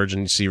upgrade its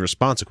emergency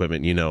response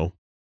equipment,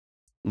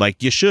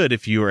 like you should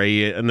if you are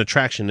an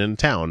attraction in a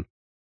town.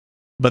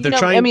 But they're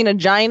trying. I mean, a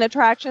giant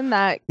attraction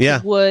that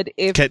would,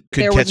 if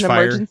there was an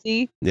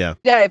emergency. Yeah.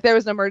 Yeah, if there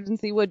was an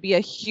emergency, would be a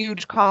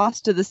huge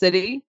cost to the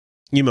city.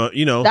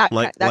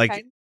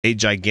 Like a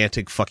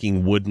gigantic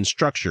fucking wooden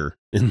structure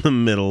in the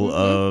middle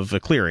of a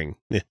clearing,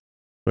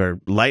 where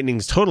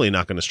lightning's totally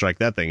not going to strike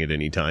that thing at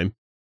any time.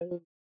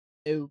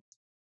 No.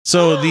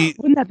 So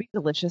wouldn't that be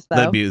delicious though?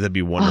 That'd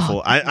be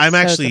wonderful. I'm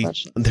actually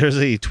delicious. There's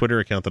a Twitter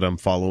account that I'm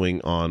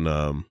following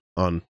on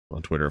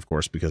Twitter, of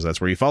course, because that's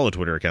where you follow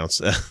Twitter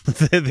accounts.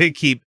 They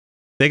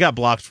got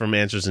blocked from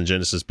Answers in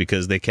Genesis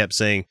because they kept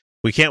saying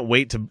we can't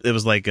wait to. It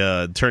was like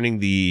turning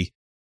the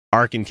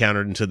Ark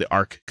Encounter into the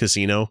Ark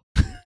Casino.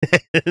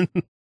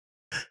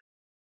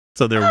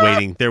 So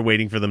they're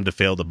waiting for them to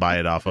fail to buy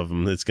it off of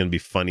them. It's going to be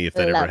funny if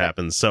that ever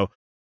happens. So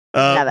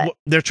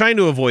they're trying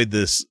to avoid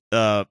this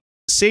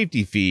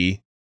safety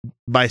fee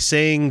by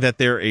saying that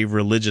they're a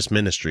religious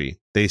ministry.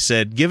 They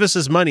said, give us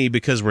this money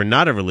because we're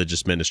not a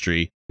religious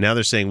ministry. Now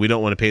they're saying we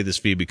don't want to pay this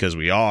fee because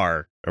we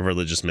are a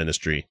religious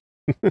ministry.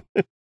 All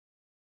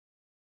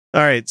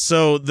right.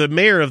 So the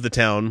mayor of the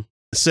town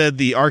said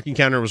the Ark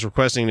Encounter was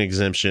requesting an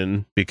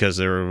exemption because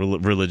they're a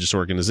religious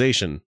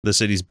organization. The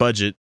city's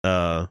budget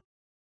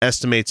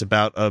estimates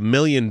about $1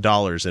 million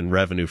in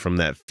revenue from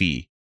that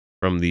fee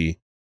from the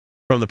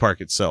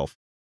park itself.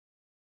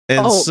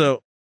 And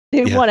so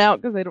they won out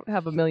because they don't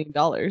have $1 million.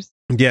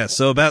 Yeah,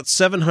 so about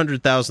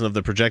 700,000 of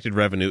the projected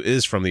revenue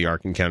is from the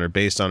Ark Encounter,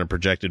 based on a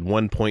projected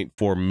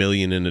 1.4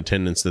 million in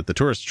attendance at the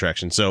tourist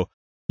attraction. So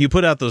you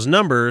put out those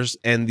numbers,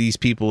 and these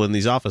people in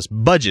these office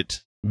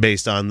budget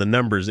based on the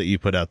numbers that you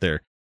put out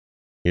there.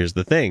 Here's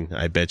the thing: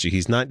 I bet you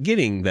he's not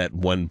getting that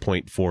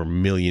 1.4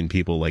 million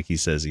people like he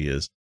says he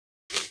is.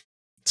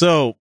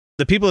 So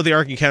the people at the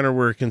Ark Encounter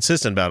were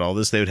consistent about all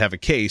this. They would have a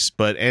case,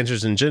 but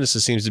Answers in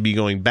Genesis seems to be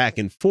going back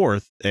and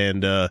forth,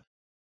 and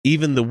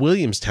even the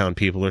Williamstown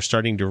people are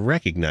starting to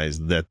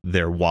recognize that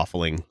they're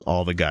waffling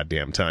all the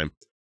goddamn time.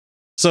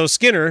 So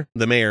Skinner,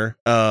 the mayor,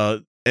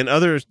 and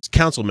other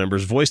council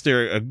members voiced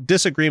their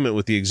disagreement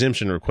with the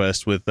exemption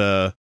request, with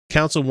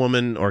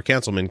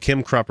Councilman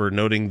Kim Cropper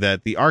noting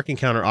that the Ark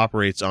Encounter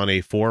operates on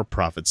a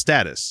for-profit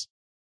status.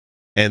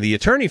 And the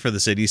attorney for the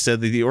city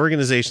said that the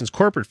organization's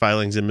corporate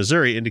filings in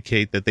Missouri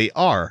indicate that they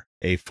are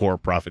a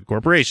for-profit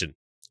corporation.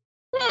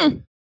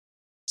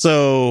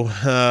 So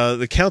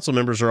the council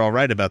members are all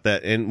right about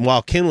that. And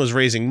while Kim was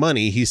raising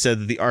money, he said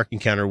that the Ark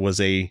Encounter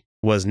was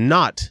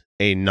not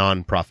a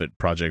non-profit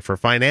project for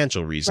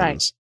financial reasons.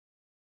 Right.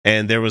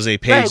 And there was a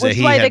page that which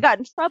is why they got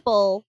in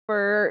trouble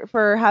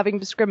for having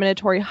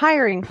discriminatory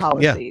hiring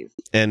policies.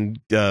 Yeah. And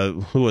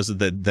who was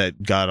it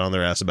that got on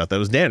their ass about that? It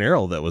was Dan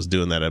Arrow that was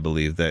doing that, I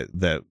believe,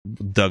 that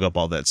dug up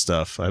all that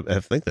stuff.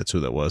 I think that's who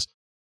that was.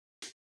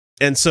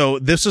 And so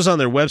this was on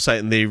their website,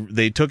 and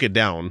they took it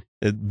down.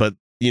 But,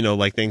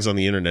 like things on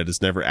the internet,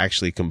 it's never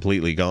actually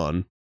completely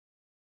gone.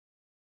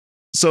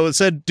 So it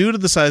said, due to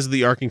the size of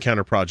the Ark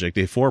Encounter project,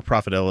 a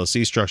for-profit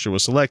LLC structure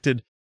was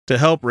selected to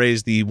help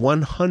raise the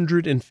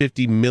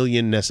 $150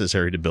 million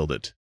necessary to build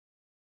it.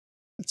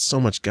 That's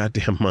so much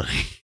goddamn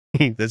money.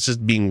 That's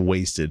just being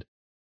wasted.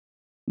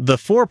 The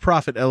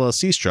for-profit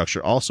LLC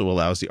structure also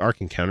allows the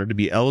ARC encounter to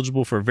be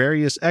eligible for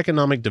various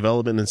economic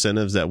development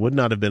incentives that would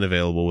not have been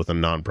available with a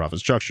nonprofit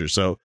structure.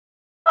 So,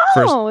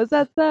 is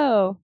that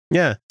so?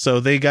 Yeah, so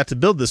they got to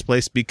build this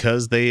place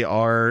because they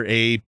are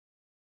a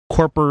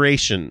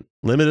corporation,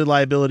 limited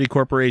liability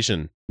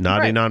corporation,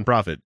 not a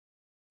nonprofit.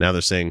 Now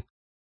they're saying,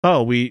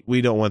 "Oh,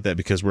 we don't want that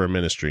because we're a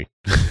ministry."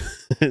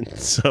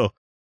 So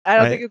I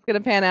don't think it's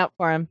going to pan out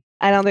for him.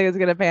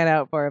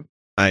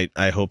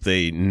 I hope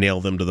they nail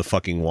them to the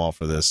fucking wall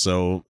for this.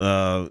 So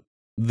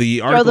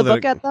the article, throw the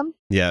book at them.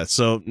 Yeah.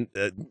 So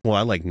well,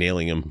 I like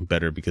nailing them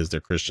better because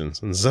they're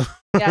Christians, and so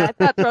yeah, I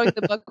thought throwing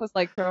the book was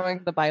like throwing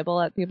the Bible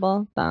at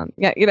people.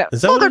 Yeah,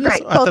 is that both are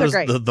great. Both are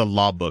great. The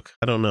law book.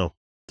 I don't know.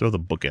 Throw the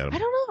book at them. I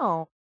don't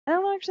know. I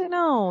don't actually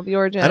know the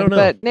origin. I don't know.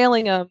 But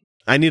nailing them.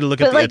 I need to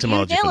look at the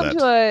etymology for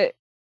that.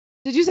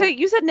 Did you say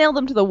you said nail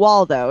them to the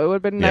wall though? It would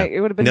have been it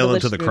would have been nail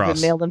delicious them to the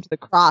cross. Nail them to the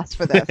cross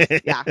for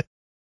this. Yeah.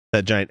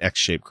 That giant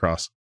X-shaped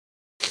cross.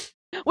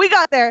 We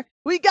got there.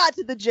 We got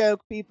to the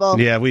joke, people.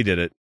 Yeah, we did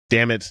it.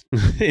 Damn it.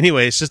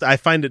 Anyway, it's just I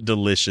find it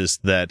delicious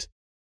that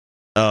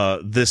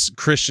this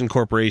Christian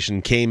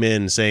corporation came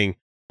in saying,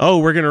 "Oh,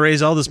 we're going to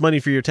raise all this money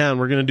for your town.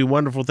 We're going to do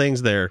wonderful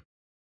things there."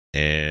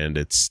 And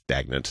it's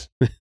stagnant.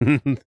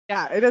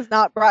 Yeah, it has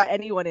not brought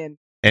anyone in.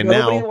 And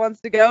nobody now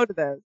wants to go to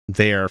this.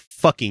 They are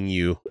fucking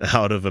you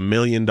out of $1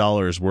 million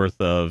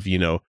worth of,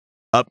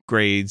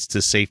 upgrades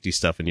to safety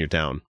stuff in your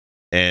town.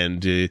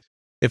 And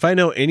if I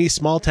know any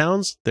small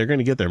towns, they're going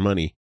to get their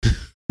money.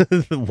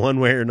 One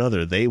way or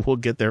another, they will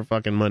get their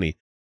fucking money.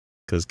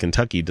 Because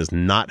Kentucky does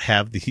not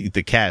have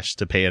the cash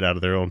to pay it out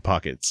of their own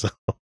pockets. So.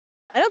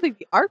 I don't think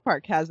the art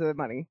park has the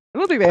money. I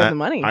don't think they have the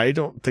money. I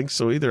don't think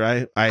so either.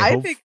 I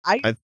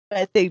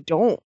bet they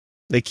don't.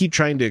 They keep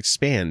trying to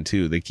expand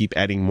too. They keep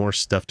adding more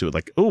stuff to it.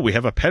 Like, oh, we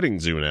have a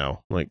petting zoo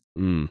now. I'm like,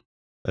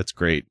 that's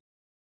great.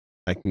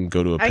 I can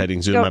go to a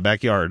petting zoo in my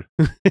backyard.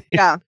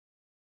 Yeah.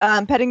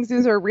 Petting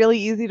zoos are really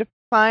easy to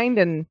find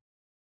and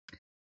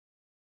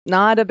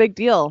not a big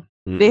deal.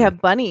 Mm-mm. They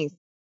have bunnies.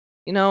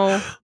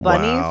 Bunnies.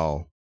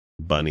 Wow.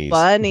 Bunnies.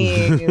 Now,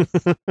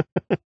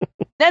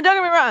 don't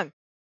get me wrong.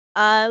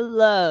 I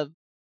love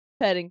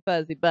petting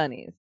fuzzy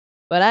bunnies,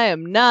 but I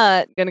am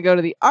not going to go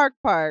to the Ark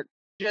Park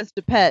just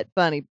to pet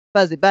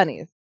fuzzy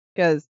bunnies,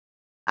 because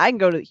I can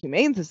go to the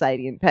Humane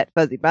Society and pet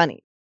fuzzy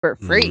bunnies for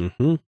free.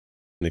 Mm-hmm.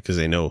 Because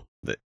they know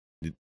that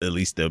at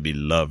least they'll be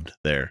loved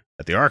there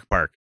at the Ark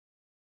Park.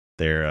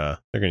 They're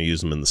going to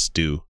use them in the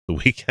stew the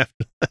week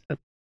after that.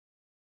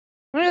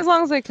 I mean, as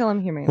long as they kill them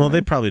humanely. Well,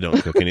 they probably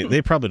don't cook any.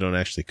 They probably don't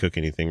actually cook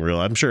anything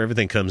real. I'm sure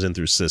everything comes in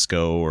through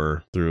Cisco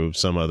or through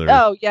some other.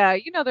 Oh yeah,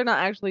 they're not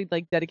actually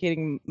like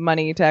dedicating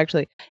money to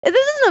actually. This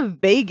isn't a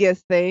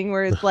Vegas thing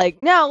where it's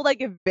like no, like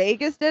if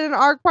Vegas did an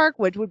Ark Park,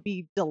 which would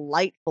be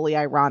delightfully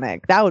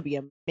ironic. That would be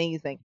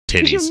amazing.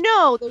 Titties.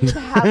 They would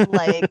have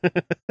like.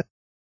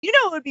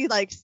 It would be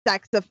like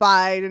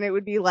sexified and it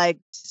would be like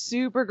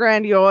super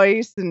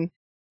grandiose and.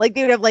 Like,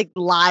 they would have, like,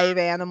 live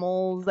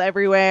animals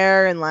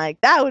everywhere, and, like,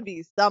 that would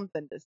be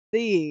something to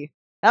see.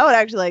 That would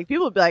actually, like,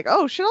 people would be like,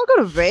 oh, shit, I'll go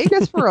to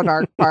Vegas for an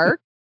Ark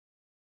Park.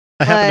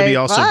 I happen to be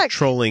also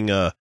trolling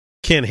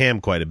Ken Ham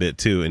quite a bit,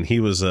 too, and he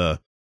was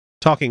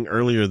talking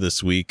earlier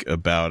this week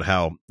about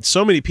how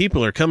so many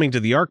people are coming to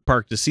the Ark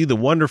Park to see the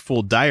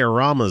wonderful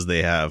dioramas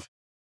they have.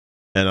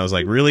 And I was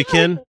like, really,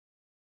 Ken?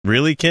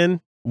 Really, Ken?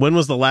 When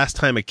was the last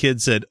time a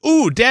kid said,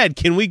 ooh, Dad,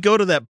 can we go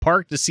to that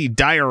park to see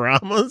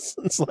dioramas?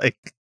 It's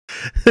like...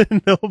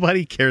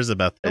 Nobody cares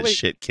about that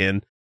shit,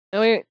 Ken.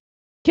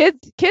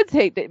 Kids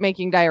hate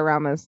making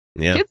dioramas.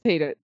 Yeah. Kids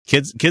hate it.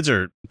 Kids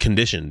are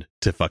conditioned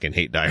to fucking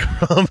hate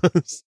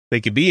dioramas. They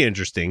could be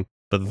interesting,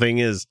 but the thing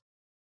is,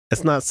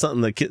 it's not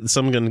something that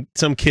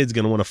some kid's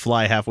gonna want to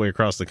fly halfway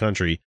across the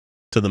country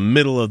to the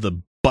middle of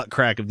the butt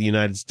crack of the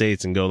United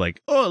States and go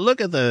like, oh,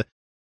 look at the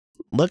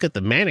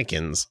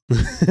mannequins.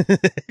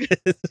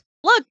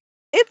 Look,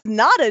 it's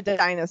not a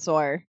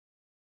dinosaur.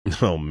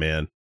 Oh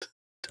man.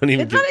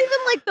 It's not even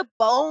like the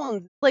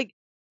bones. Like,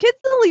 kids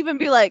will even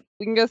be like,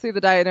 we can go see the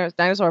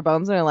dinosaur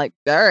bones. And they're like,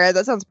 all right,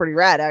 that sounds pretty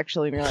rad,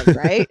 actually. And you're like,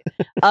 right?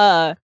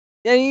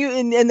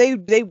 And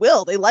they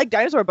will. They like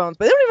dinosaur bones,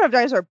 but they don't even have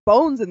dinosaur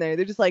bones in there.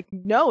 They're just like,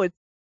 no, it's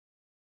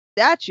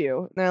statue.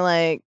 And they're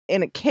like,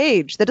 in a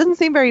cage. That doesn't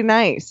seem very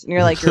nice. And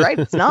you're like, you're right,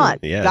 it's not.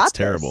 Yeah, it's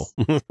terrible.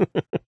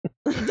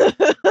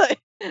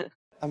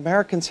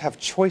 Americans have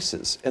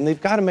choices, and they've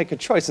got to make a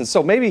choice. And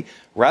so maybe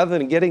rather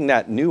than getting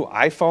that new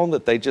iPhone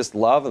that they just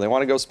love and they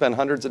want to go spend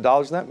hundreds of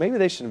dollars on that, maybe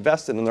they should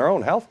invest in their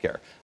own health care.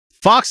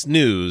 Fox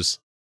News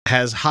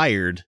has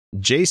hired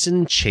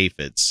Jason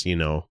Chaffetz,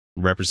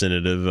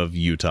 representative of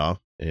Utah,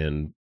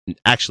 and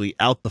actually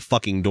out the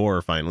fucking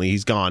door finally.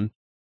 He's gone.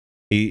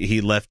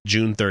 He left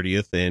June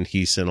 30th, and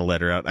he sent a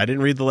letter out. I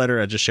didn't read the letter.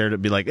 I just shared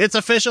it. Be like, it's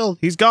official.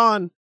 He's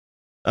gone.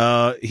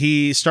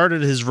 He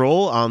started his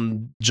role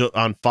on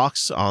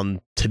Fox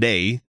on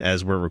today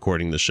as we're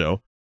recording the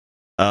show.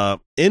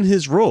 In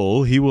his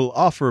role, he will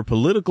offer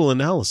political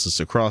analysis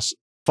across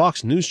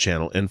Fox News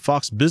Channel and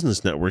Fox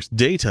Business Network's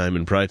daytime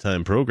and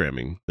primetime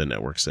programming, the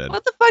network said.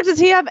 What the fuck does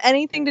he have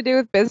anything to do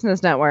with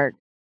Business Network?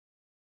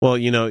 Well,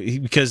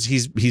 because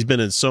he's been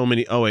in so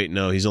many... Oh, wait,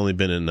 no, he's only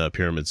been in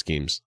Pyramid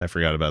Schemes. I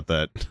forgot about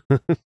that.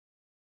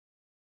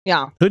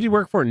 Yeah. Who did you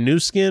work for? New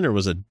Skin, or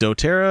was it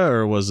doTERRA,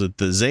 or was it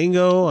the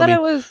Zango?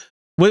 It was...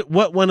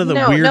 What one of the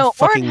weird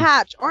fucking...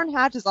 Orrin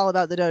Hatch is all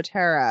about the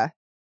doTERRA.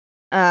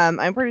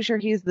 I'm pretty sure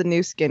he's the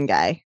New Skin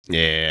guy.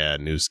 Yeah,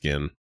 New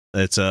Skin.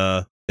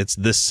 It's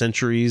this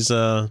century's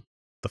the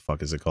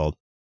fuck is it called?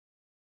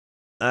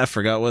 I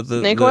forgot what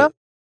the Snake Oil?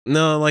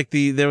 No, like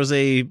there was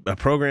a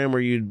program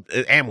where you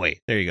Amway.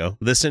 There you go.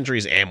 This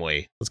century's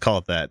Amway. Let's call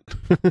it that.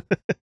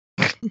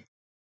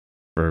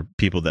 For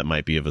people that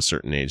might be of a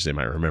certain age, they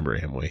might remember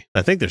Amway.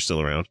 I think they're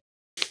still around.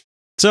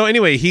 So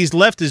anyway, he's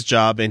left his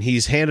job and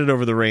he's handed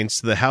over the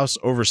reins to the House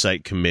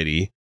Oversight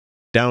Committee,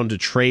 down to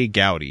Trey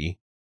Gowdy,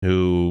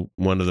 who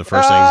one of the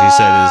first things he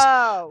said is,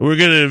 "We're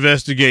going to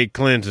investigate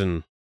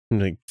Clinton." I'm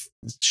like,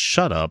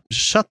 shut up.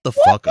 Shut the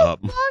fuck up.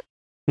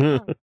 Oh,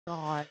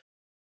 God.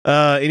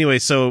 Anyway,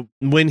 so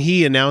when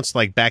he announced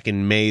back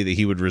in May that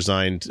he would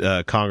resign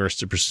Congress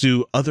to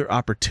pursue other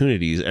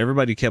opportunities,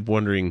 everybody kept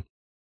wondering,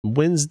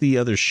 when's the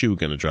other shoe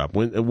going to drop?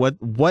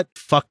 What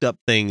fucked up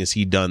thing has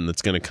he done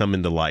that's going to come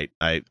into light?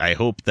 I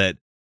hope that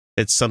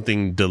it's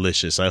something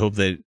delicious. I hope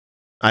that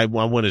I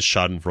want his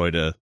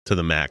schadenfreude to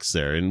the max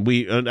there.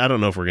 And I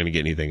don't know if we're going to get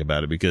anything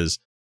about it, because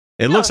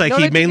it looks like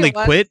he mainly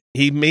quit.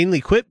 He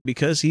mainly quit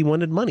because he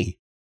wanted money.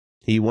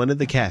 He wanted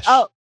the cash.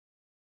 Oh,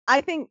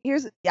 I think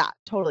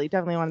totally,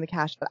 definitely wanted the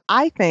cash. But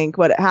I think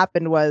what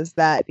happened was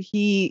that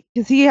he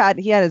had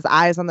his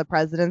eyes on the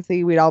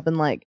presidency. We'd all been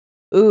like,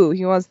 ooh,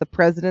 he wants the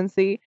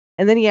presidency.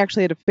 And then he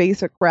actually had to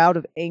face a crowd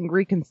of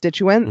angry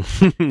constituents.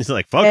 He's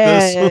like, fuck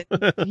this.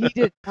 He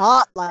did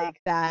not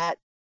like that.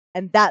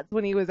 And that's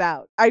when he was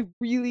out. I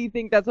really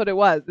think that's what it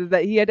was, is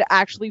that he had to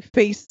actually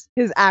face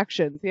his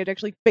actions. He had to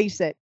actually face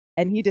it.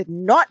 And he did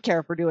not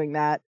care for doing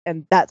that.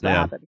 And that's what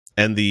happened.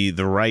 And the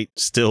right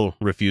still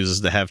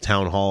refuses to have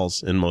town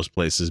halls in most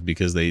places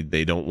because they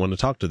don't want to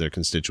talk to their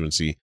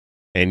constituency.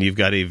 And you've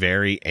got a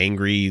very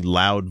angry,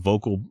 loud,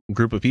 vocal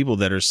group of people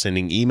that are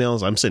sending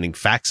emails. I'm sending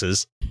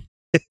faxes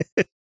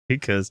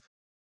because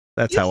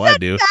that's how I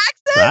do.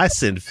 Faxes? I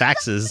send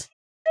faxes.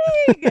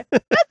 That's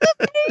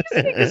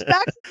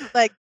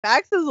amazing.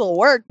 Faxes will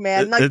work,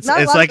 man. Not a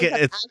lot of people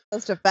have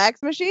access to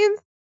fax machines.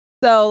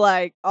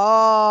 So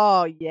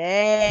oh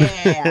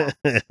yeah.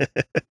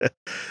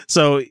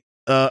 So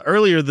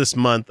earlier this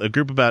month, a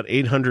group of about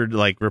 800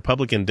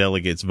 Republican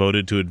delegates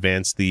voted to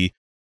advance the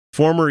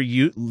former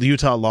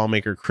Utah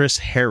lawmaker Chris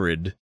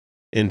Herod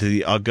into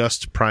the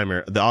August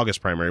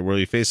primary, where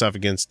he faced off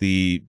against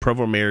the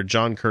Provo Mayor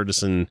John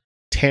Curtis and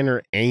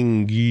Tanner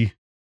Angie,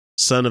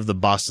 son of the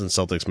Boston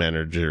Celtics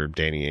manager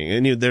Danny Ainge.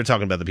 And they're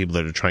talking about the people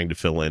that are trying to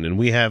fill in. And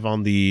we have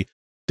on the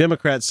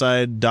Democrat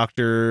side,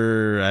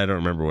 Dr. I don't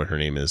remember what her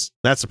name is.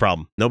 That's the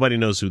problem. Nobody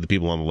knows who the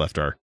people on the left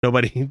are.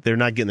 They're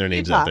not getting their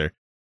names out there.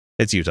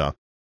 It's Utah.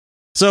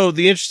 So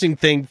the interesting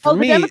thing for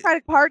me, the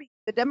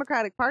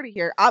Democratic Party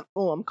here, I'm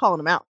calling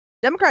them out.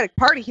 Democratic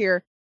Party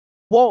here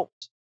will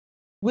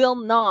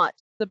not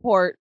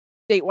support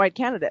statewide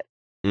candidates.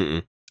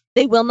 Mm-mm.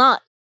 They will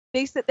not.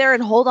 They sit there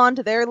and hold on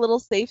to their little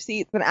safe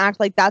seats and act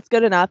like that's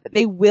good enough.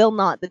 They will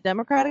not. The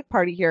Democratic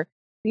Party here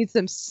needs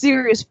some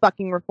serious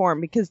fucking reform,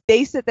 because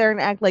they sit there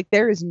and act like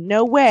there is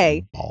no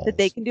way that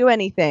they can do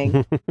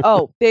anything.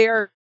 They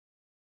are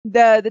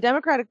the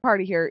Democratic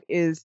Party here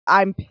is,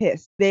 I'm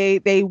pissed.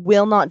 They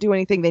will not do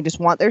anything. They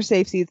just want their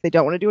safe seats. They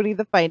don't want to do any of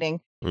the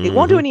fighting. They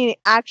won't do any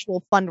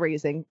actual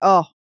fundraising.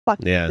 Oh, fuck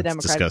the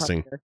Democratic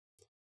disgusting. Party here.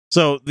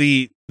 So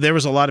there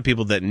was a lot of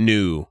people that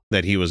knew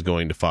that he was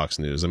going to Fox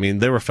News. I mean,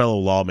 there were fellow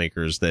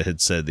lawmakers that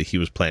had said that he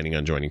was planning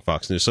on joining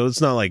Fox News. So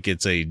it's not like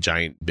it's a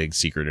giant big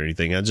secret or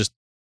anything.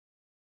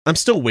 I'm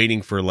still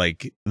waiting for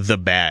the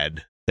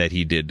bad that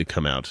he did to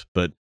come out.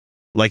 But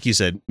like you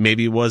said,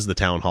 maybe it was the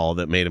town hall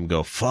that made him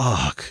go,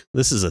 fuck,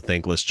 this is a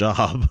thankless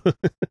job.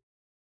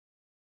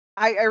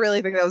 I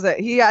really think that was it.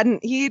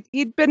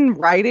 He'd been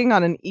writing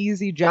on an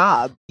easy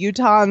job.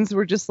 Utahns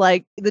were just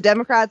the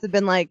Democrats had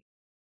been like,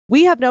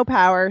 we have no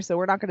power, so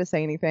we're not going to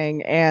say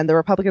anything. And the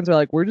Republicans were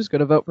like, we're just going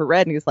to vote for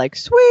red. And he's like,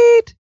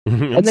 sweet.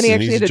 And then he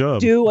actually had to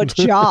do a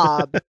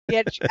job.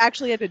 He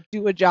actually had to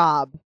do a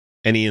job.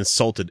 And he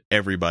insulted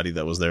everybody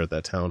that was there at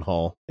that town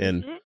hall.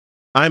 And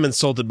I'm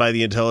insulted by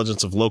the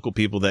intelligence of local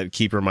people that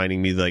keep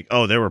reminding me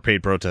there were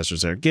paid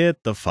protesters there.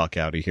 Get the fuck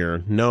out of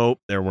here. Nope,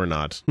 there were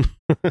not.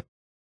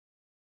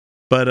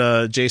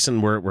 But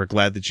Jason, we're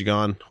glad that you're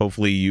gone.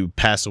 Hopefully you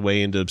pass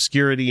away into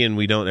obscurity and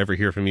we don't ever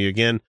hear from you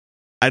again.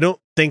 I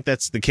don't think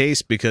that's the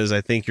case, because I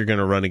think you're going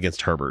to run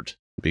against Herbert,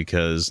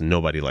 because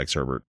nobody likes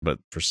Herbert. But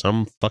for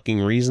some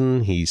fucking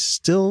reason, he's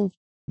still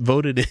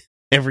voted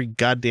every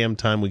goddamn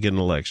time we get an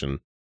election.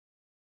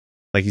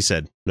 Like you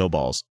said, no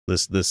balls.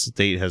 This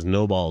state has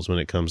no balls when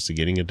it comes to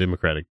getting a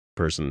Democratic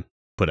person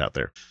put out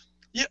there.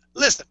 Yeah,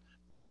 listen,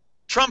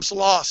 Trump's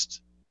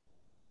lost.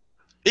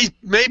 He's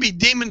maybe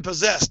demon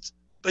possessed,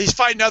 but he's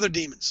fighting other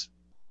demons.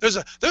 There's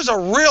a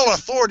real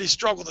authority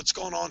struggle that's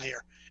going on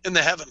here in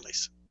the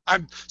heavenlies.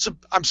 I'm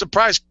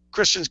surprised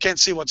Christians can't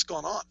see what's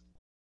going on.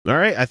 All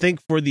right, I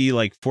think for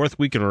the fourth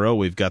week in a row,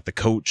 we've got the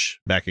coach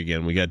back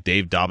again. We got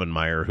Dave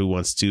Daubenmire, who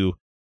wants to.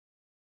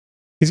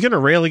 He's going to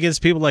rail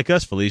against people like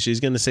us, Felicia. He's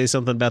going to say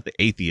something about the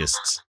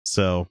atheists.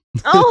 So,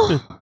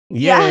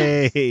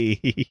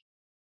 yay!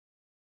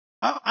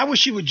 I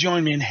wish you would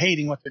join me in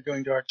hating what they're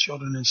doing to our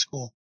children in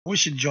school. I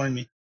wish you'd join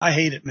me. I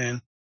hate it,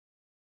 man.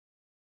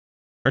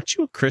 Aren't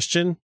you a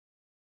Christian?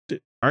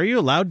 Are you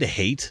allowed to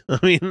hate? I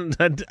mean,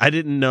 I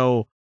didn't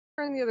know.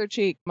 Turn the other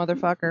cheek,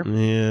 motherfucker.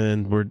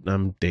 And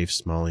I'm Dave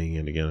Smalley,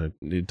 and again,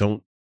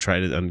 don't try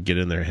to get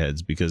in their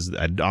heads, because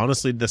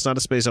honestly, that's not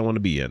a space I want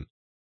to be in.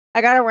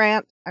 I got a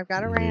rant. I've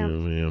got a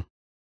rant. Yeah.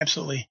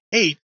 Absolutely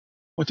hate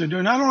what they're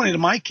doing. Not only to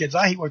my kids,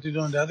 I hate what they're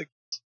doing to other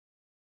kids.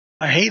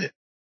 I hate it.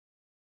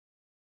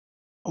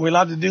 Are we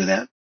allowed to do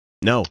that?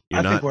 No,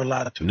 I think we're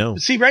allowed to. No.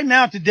 See, right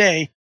now,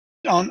 today,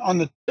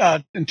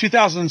 in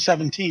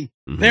 2017,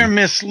 they're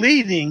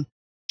misleading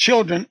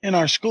children in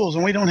our schools,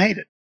 and we don't hate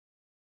it.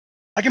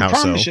 I can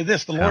promise you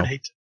this: the Lord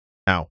hates it.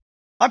 How?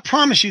 I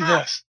promise you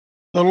this: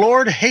 the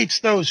Lord hates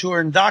those who are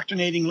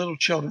indoctrinating little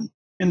children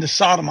into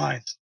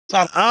sodomites.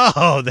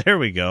 Oh, there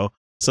we go.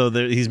 So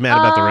he's mad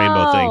about the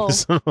rainbow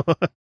thing.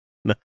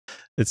 No,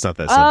 it's not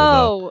that simple.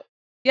 Oh,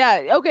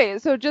 yeah. Okay,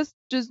 so just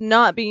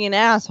not being an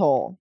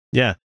asshole.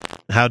 Yeah.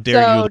 How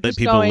dare you let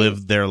people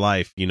live their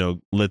life?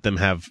 Let them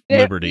have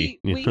liberty.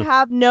 We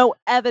have no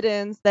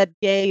evidence that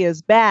gay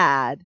is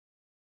bad.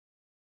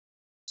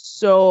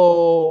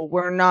 So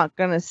we're not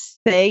going to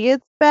say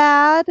it's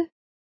bad?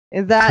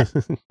 Is that...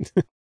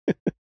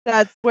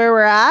 that's where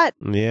we're at?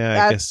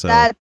 Yeah, I guess so.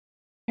 That's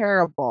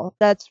terrible.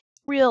 That's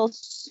real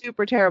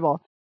super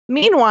terrible.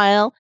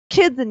 Meanwhile,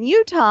 kids in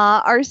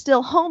Utah are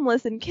still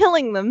homeless and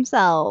killing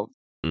themselves.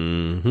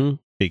 Mm-hmm.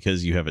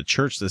 Because you have a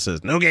church that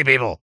says, no gay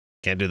people.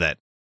 Can't do that.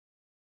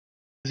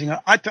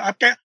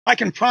 I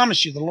can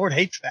promise you the Lord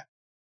hates that.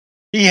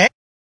 He hates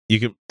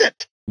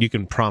it. You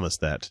can promise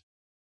that.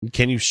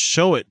 Can you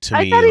show it to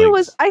me?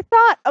 I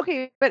thought,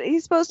 okay, but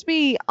he's supposed to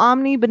be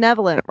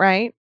omnibenevolent,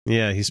 right?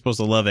 Yeah, he's supposed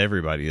to love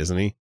everybody, isn't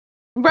he?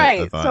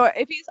 Right. So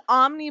if he's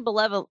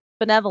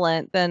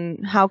omnibenevolent,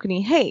 then how can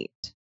he hate?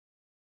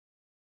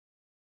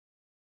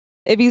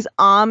 If he's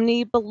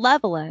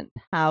omnibenevolent,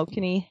 how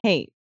can he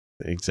hate?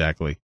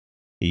 Exactly.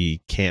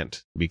 He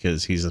can't,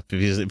 because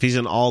if he's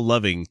an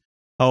all-loving,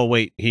 oh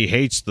wait, he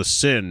hates the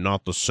sin,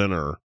 not the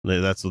sinner.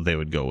 That's what they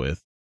would go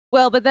with.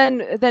 Well, but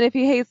then if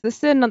he hates the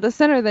sin, not the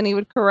sinner, then he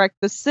would correct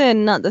the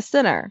sin, not the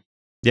sinner.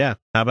 Yeah.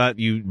 How about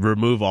you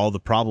remove all the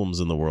problems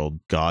in the world,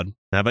 God?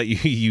 How about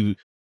you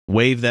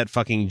wave that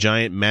fucking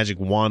giant magic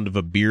wand of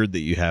a beard that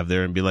you have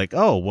there and be like,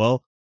 oh,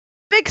 well.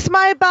 Fix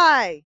my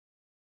bye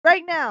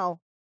right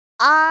now.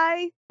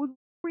 I would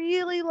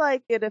really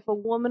like it if a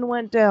woman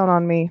went down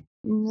on me.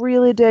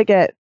 Really dig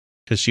it.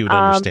 Because she would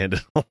understand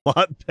it a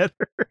lot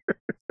better.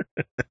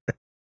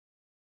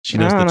 She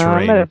knows the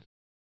terrain.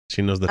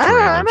 She knows the terrain.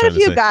 I met a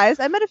few guys.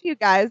 I met a few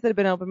guys that have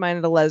been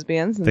open-minded to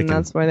lesbians, and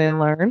that's where they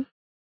learn.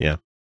 Yeah,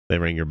 they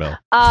ring your bell.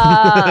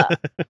 I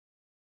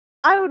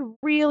would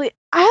really,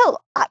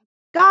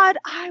 God,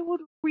 I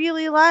would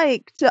really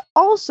like to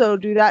also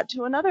do that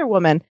to another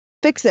woman.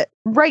 Fix it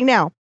right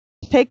now.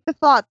 Take the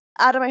thought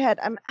out of my head.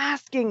 I'm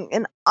asking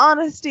in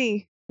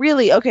honesty.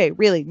 Really? Okay,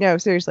 really? No,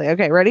 seriously.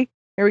 Okay, ready?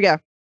 Here we go.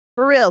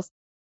 For reals.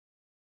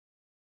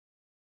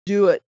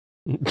 Do it.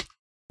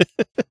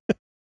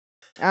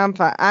 I'm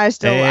fine. I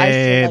still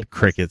like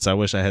crickets. I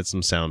wish I had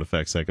some sound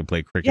effects. I could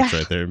play crickets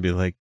right there and be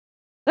like,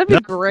 that'd be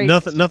great.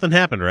 Nothing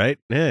happened, right?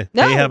 Yeah.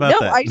 No, hey, how about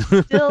that? I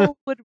still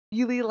would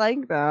really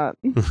like that.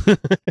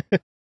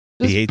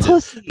 He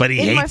hates it, but he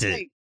hates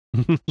it.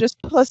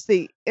 Just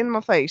pussy in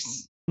my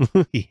face.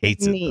 He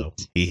hates it, though.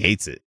 He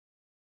hates it.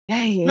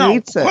 Yeah, he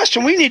hates it. The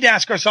question we need to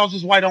ask ourselves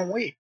is, why don't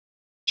we?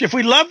 If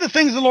we love the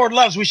things the Lord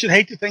loves, we should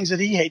hate the things that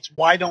he hates.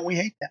 Why don't we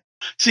hate them?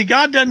 See,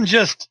 God doesn't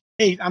just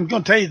hate. I'm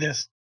going to tell you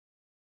this.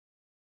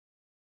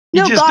 He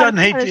just doesn't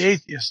hate the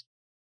atheist.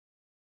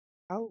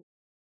 Oh.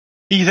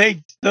 He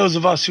hates those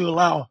of us who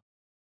allow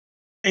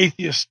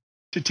atheists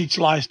to teach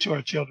lies to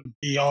our children.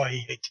 He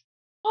hates.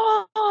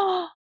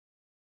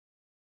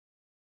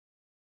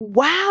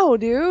 Wow,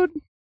 dude.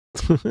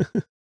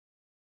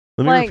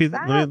 Let me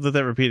let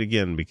that repeat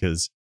again,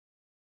 because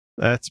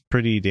that's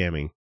pretty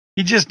damning.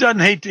 He just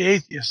doesn't hate the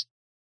atheist.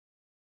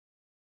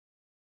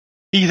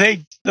 He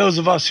hates those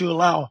of us who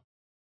allow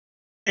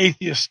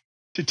atheists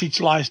to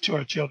teach lies to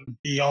our children.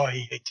 He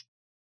hates.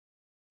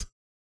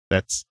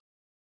 That's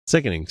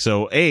sickening.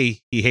 So,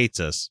 he hates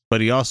us, but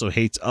he also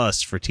hates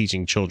us for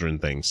teaching children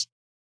things.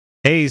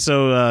 Hey,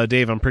 so,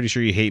 Dave, I'm pretty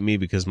sure you hate me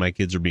because my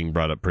kids are being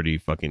brought up pretty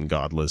fucking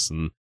godless,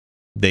 and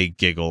they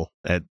giggle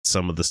at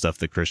some of the stuff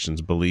that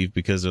Christians believe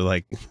because they're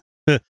like,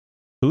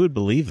 who would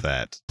believe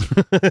that?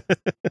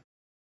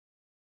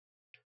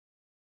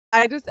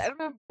 I don't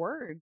have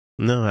words.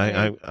 No,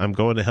 I'm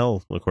going to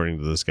hell, according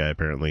to this guy,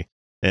 apparently.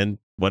 And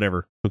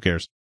whatever, who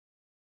cares?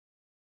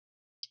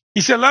 He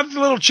said, love the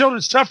little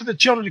children, suffer the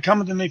children to come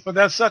unto me, for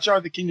that such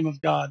are the kingdom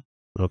of God.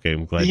 Okay,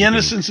 I'm glad. The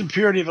innocence and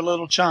purity of a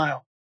little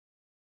child.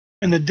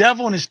 And the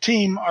devil and his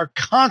team are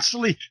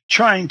constantly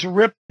trying to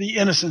rip the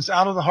innocence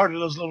out of the heart of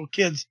those little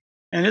kids.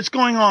 And it's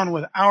going on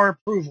with our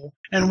approval.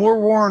 And we're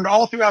warned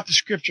all throughout the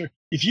scripture,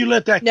 if you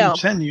let that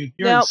continue,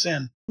 you're in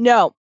sin.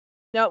 No,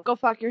 go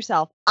fuck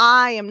yourself.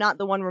 I am not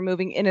the one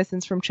removing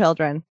innocence from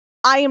children.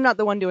 I am not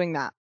the one doing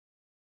that.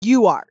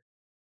 You are.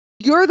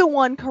 You're the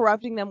one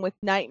corrupting them with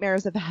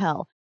nightmares of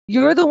hell.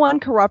 You're the one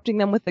corrupting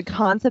them with the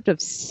concept of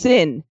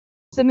sin,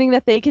 something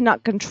that they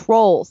cannot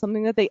control,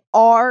 something that they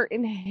are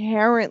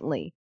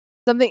inherently.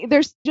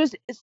 Let's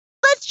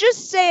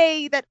just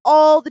say that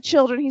all the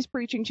children he's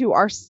preaching to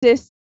are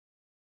cis,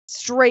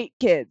 straight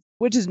kids,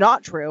 which is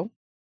not true.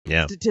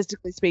 Yeah.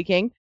 Statistically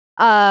speaking.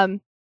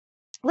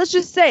 Let's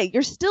just say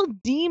you're still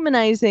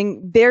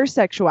demonizing their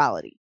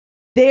sexuality,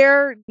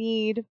 their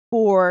need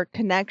for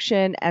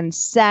connection and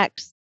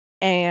sex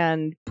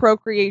and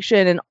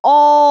procreation and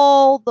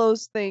all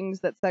those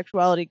things that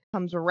sexuality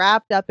comes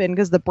wrapped up in,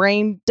 because the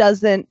brain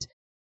doesn't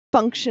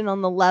function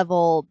on the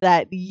level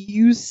that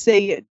you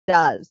say it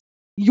does.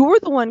 You're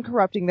the one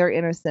corrupting their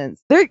innocence.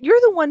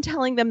 You're the one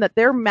telling them that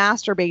their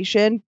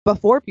masturbation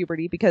before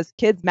puberty, because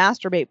kids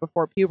masturbate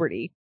before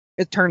puberty,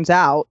 it turns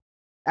out,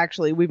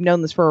 actually, we've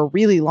known this for a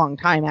really long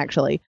time,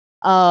 actually,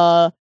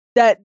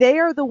 that they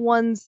are the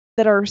ones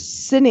that are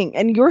sinning,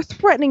 and you're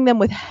threatening them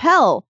with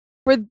hell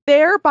for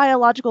their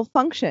biological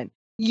function.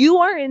 You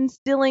are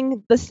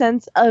instilling the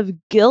sense of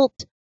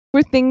guilt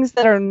for things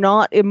that are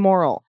not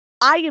immoral.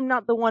 I am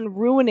not the one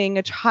ruining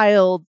a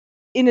child's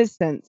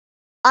innocence.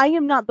 I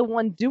am not the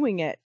one doing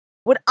it.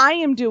 What I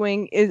am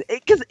doing is,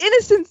 because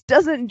innocence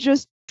doesn't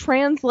just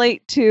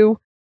translate to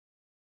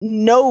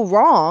no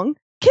wrong.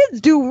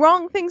 Kids do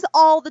wrong things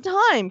all the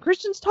time.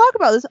 Christians talk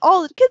about this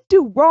all the kids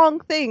do wrong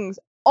things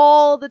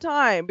all the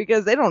time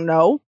because they don't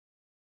know.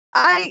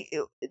 I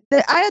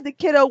had the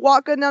kiddo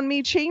walking on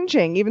me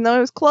changing, even though I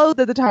was clothed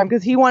at the time,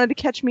 because he wanted to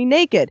catch me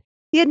naked.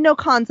 He had no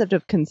concept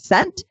of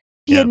consent.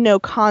 He had no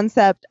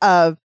concept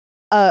of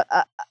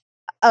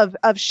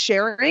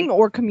sharing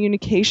or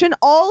communication.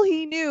 All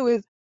he knew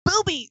is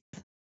boobies.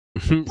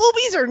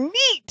 Boobies are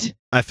neat.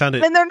 I found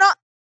it, and they're not.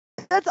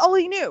 That's all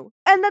he knew,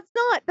 and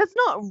that's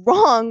not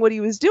wrong what he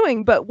was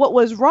doing. But what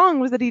was wrong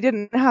was that he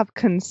didn't have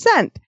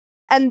consent,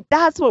 and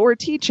that's what we're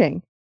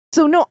teaching.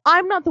 So no,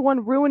 I'm not the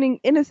one ruining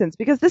innocence,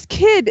 because this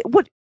kid,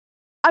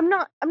 I'm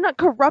not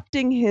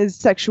corrupting his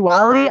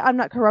sexuality. I'm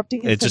not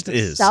corrupting his sense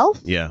of self.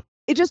 Yeah.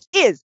 It just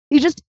is. He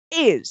just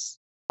is.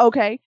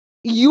 Okay?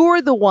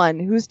 You're the one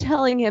who's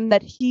telling him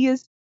that he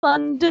is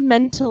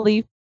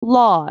fundamentally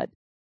flawed.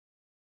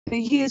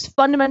 He is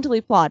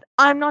fundamentally flawed.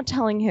 I'm not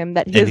telling him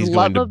that his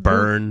love of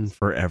burn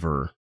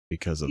forever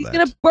because of that. He's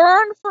going to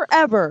burn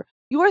forever.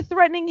 You are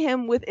threatening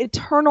him with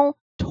eternal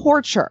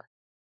torture.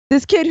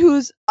 This kid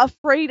who's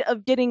afraid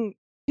of getting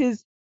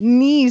his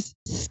knees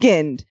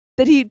skinned,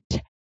 that he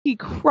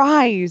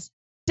cries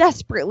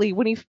desperately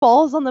when he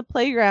falls on the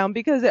playground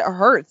because it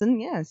hurts.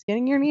 And yeah,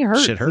 skinning your knee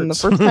hurts. Shit hurts. And the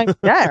first time,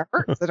 yeah, it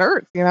hurts. It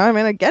hurts. You know, I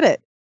mean, I get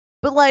it.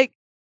 But like,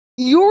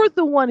 you're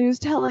the one who's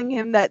telling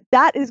him that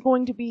is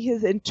going to be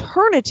his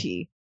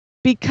eternity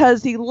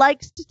because he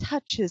likes to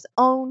touch his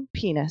own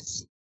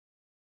penis.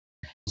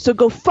 So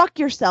go fuck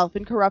yourself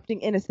in corrupting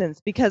innocence,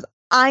 because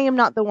I am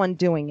not the one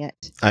doing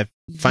it. I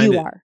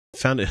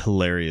found it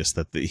hilarious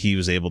that he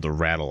was able to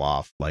rattle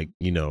off, like,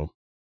 you know,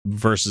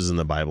 verses in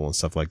the Bible and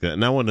stuff like that.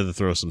 And I wanted to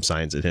throw some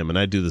signs at him, and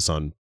I do this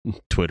on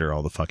Twitter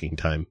all the fucking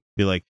time.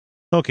 Be like,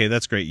 okay,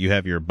 that's great. You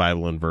have your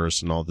Bible and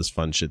verse and all this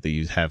fun shit that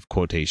you have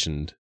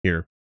quotationed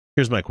here.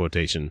 Here's my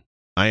quotation.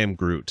 I am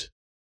Groot.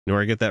 You know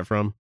where I get that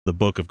from? The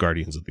book of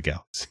Guardians of the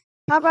Galaxy.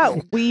 How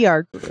about we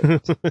are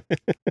Groot?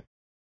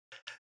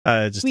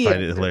 I just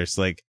find it hilarious.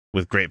 Like,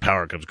 with great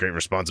power comes great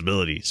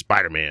responsibility.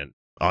 Spider-Man.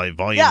 All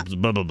volumes,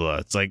 blah, blah, blah.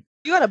 It's like,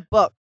 you got a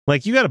book.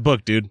 Like, you got a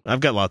book, dude.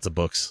 I've got lots of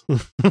books.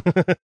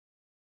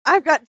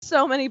 I've got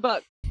so many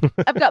books.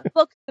 I've got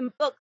books and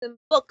books and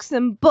books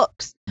and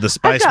books. The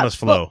spice must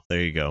flow.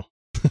 There you go.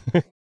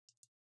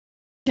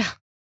 Yeah.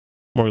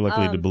 More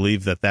likely to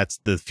believe that that's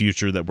the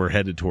future that we're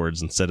headed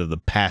towards instead of the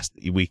past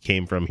that we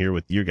came from here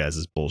with your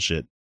guys'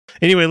 bullshit.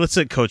 Anyway, let's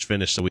let Coach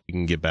finish so we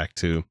can get back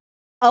to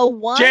a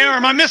wine. JR,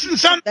 am I missing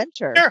something?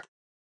 Adventure.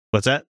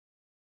 What's that?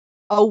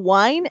 A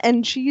wine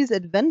and cheese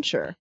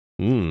adventure.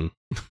 Oh.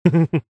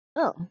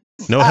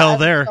 No hell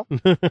there.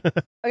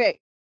 Okay.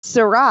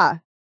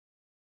 Syrah.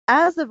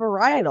 As a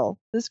varietal,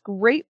 this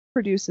grape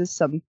produces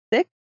some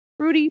thick,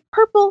 fruity,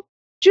 purple,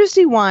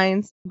 juicy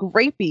wines.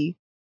 Grapey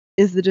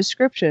is the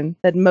description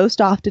that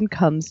most often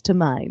comes to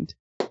mind.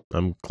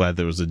 I'm glad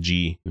there was a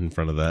G in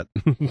front of that.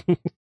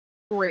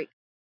 Great.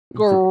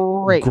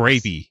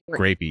 Grapey.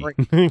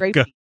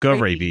 Go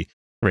rapey.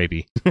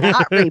 Rapey.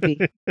 Not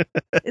rapey.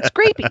 It's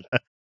grapey.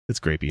 It's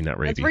grapey, not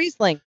rapey. It's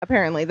Riesling,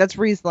 apparently. That's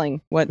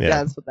Riesling.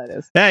 That's what that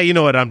is. Hey, you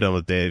know what? I'm done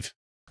with Dave.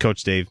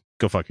 Coach Dave,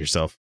 go fuck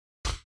yourself.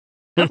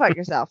 Go fuck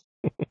yourself.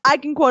 I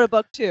can quote a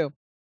book, too.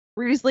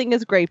 Riesling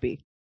is grapey.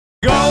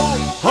 Go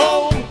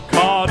home,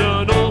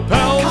 Cardinal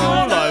Pell.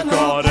 I've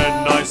got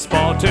a nice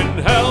spot in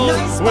hell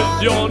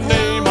with your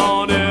name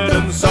on it,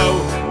 and so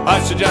I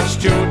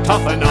suggest you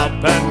toughen up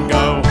and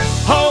go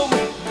home,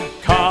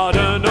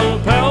 Cardinal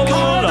Pell.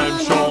 I'm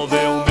sure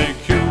they'll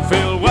make you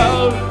feel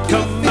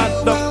welcome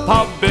at the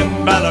pub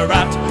in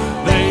Ballarat.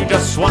 They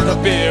just want a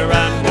beer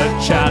and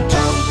a chat.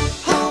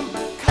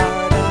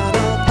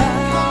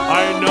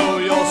 I know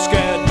you're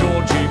scared,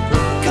 Georgie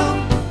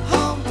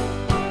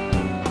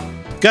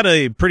Pooh. Got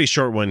a pretty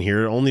short one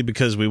here, only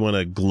because we want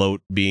to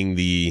gloat being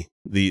the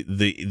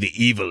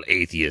evil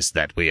atheist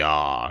that we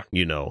are,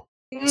 you know.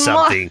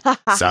 Something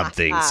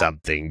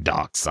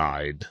dark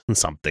side,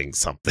 something.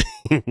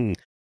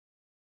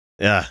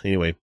 Yeah,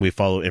 anyway, we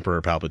follow Emperor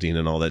Palpatine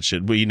and all that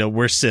shit.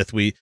 We're Sith.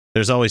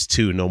 There's always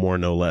two, no more,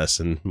 no less,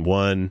 and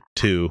 1,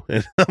 2.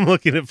 And I'm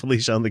looking at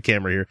Felicia on the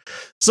camera here.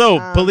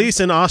 So,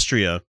 police in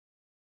Australia,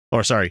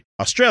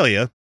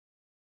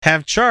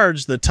 have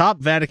charged the top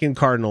Vatican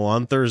cardinal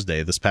on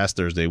this past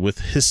Thursday, with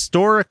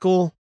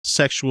historical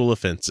sexual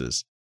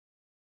offenses.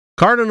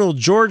 Cardinal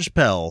George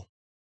Pell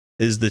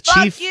is the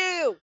chief. Fuck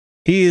you!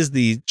 He is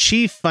the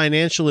chief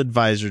financial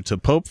advisor to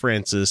Pope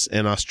Francis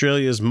and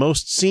Australia's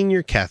most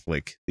senior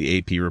Catholic, the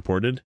AP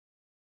reported.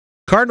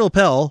 Cardinal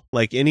Pell,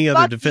 like any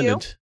other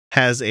defendant,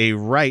 has a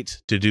right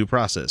to due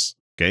process.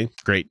 Okay,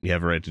 great. You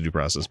have a right to due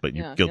process, but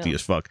you're guilty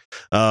as fuck.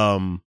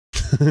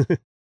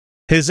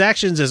 His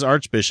actions as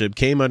Archbishop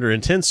came under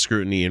intense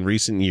scrutiny in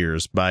recent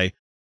years by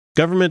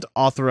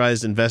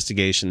government-authorized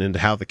investigation into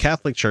how the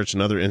Catholic Church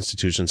and other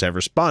institutions have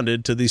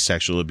responded to the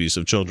sexual abuse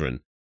of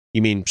children.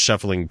 You mean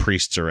shuffling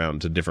priests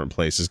around to different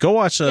places? Go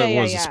watch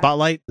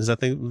Spotlight? Was that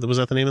the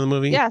name of the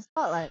movie? Yeah,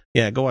 Spotlight.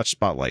 Yeah, go watch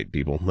Spotlight,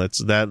 people.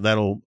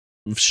 That'll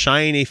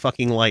shine a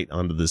fucking light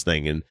onto this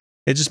thing, and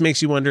it just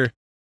makes you wonder,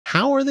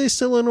 how are they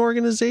still an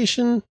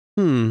organization?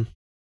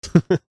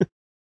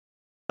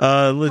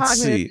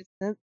 Let's see.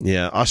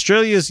 Yeah,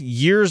 Australia's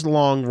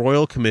years-long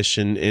royal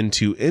commission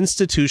into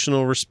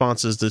institutional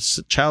responses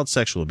to child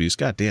sexual abuse.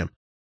 Goddamn.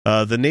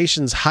 The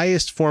nation's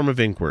highest form of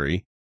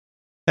inquiry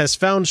has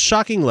found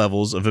shocking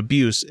levels of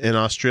abuse in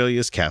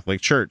Australia's Catholic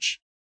Church.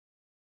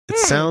 It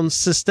sounds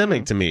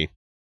systemic to me.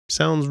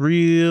 Sounds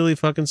really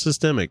fucking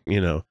systemic,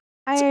 you know.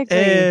 I agree.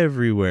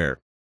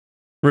 Everywhere.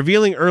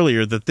 Revealing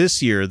earlier that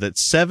this year that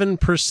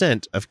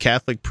 7% of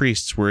Catholic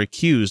priests were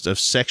accused of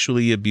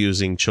sexually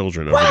abusing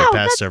children over the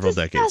past several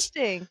decades.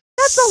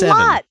 That's a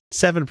lot.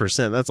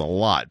 7%. That's a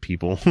lot,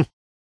 people.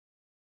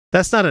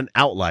 That's not an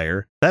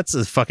outlier. That's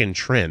a fucking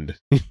trend.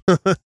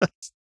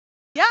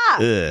 Yeah.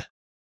 Ugh.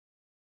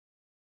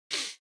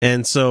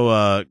 And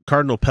so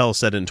Cardinal Pell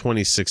said in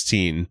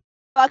 2016,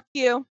 fuck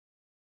you.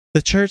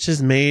 The church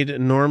has made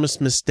enormous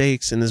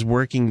mistakes and is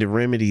working to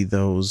remedy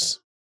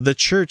those. The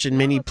church in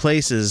many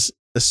places,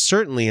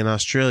 certainly in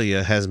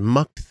Australia, has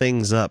mucked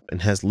things up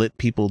and has lit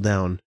people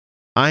down.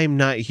 I'm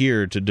not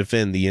here to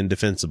defend the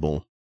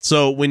indefensible.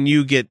 So when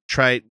you get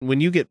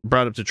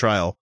brought up to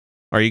trial,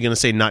 are you going to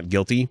say not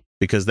guilty?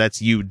 Because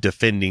that's you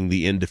defending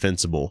the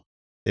indefensible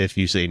if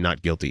you say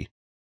not guilty.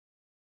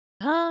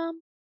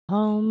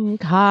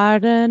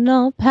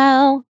 Cardinal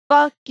Pell.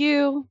 Fuck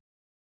you.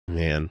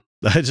 Man,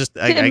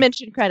 Didn't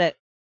mention credit.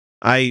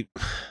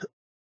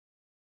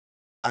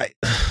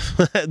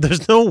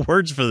 There's no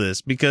words for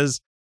this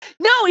because.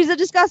 No, he's a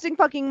disgusting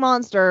fucking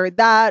monster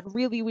that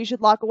really we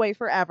should lock away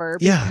forever.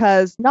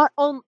 Because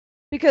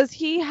because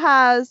he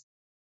has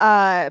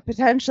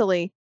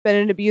potentially been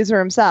an abuser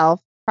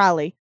himself,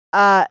 probably,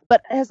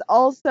 but has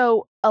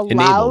also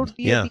allowed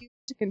the abuse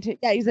to continue.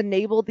 Yeah, he's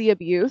enabled the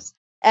abuse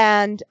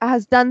and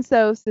has done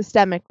so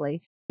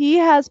systemically. He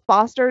has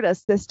fostered a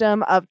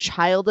system of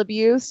child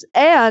abuse,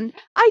 and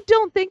I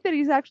don't think that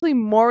he's actually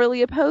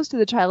morally opposed to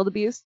the child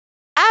abuse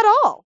at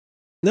all.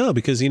 No,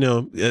 because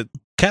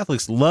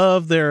Catholics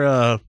love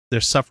their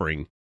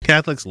suffering.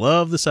 Catholics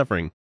love the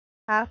suffering.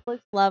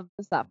 Catholics love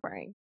the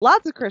suffering.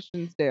 Lots of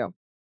Christians do.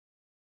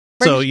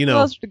 So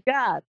closer to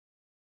God,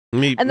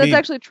 and that's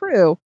actually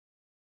true.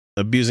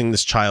 Abusing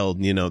this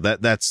child,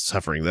 that's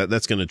suffering.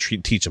 That's going to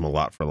teach him a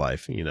lot for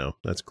life.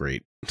 That's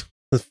great.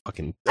 That's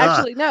fucking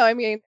actually no. I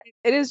mean,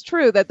 it is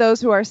true that those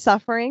who are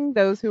suffering,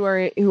 those who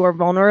are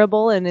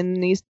vulnerable and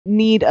in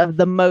need of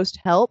the most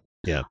help,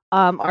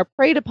 are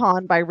preyed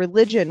upon by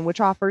religion,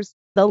 which offers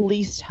the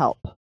least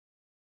help.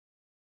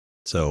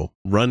 So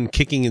run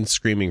kicking and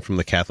screaming from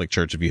the Catholic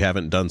Church if you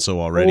haven't done so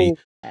already.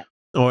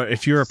 Or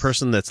if you're a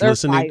person that's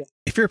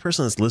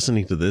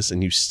listening to this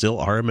and you still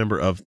are a member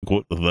of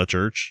the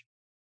church,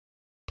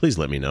 please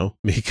let me know,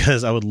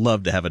 because I would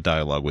love to have a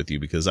dialogue with you,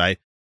 because I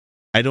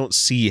don't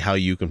see how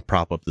you can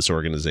prop up this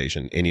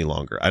organization any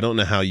longer. I don't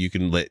know how you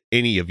can let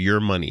any of your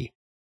money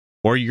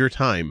or your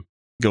time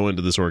go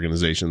into this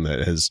organization that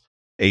has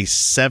a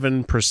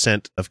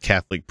 7% of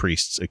Catholic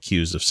priests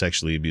accused of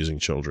sexually abusing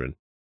children.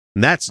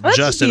 And that's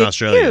just in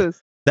Australia.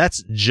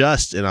 That's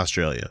just in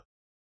Australia.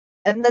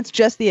 And that's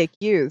just the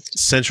accused.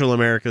 Central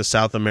America,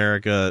 South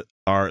America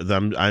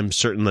I'm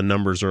certain the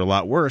numbers are a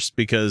lot worse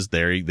because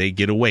they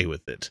get away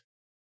with it.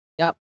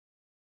 Yep.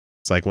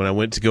 It's like when I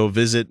went to go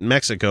visit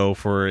Mexico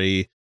for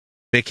a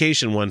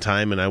vacation one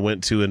time, and I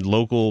went to a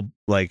local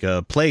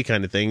play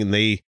kind of thing, and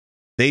they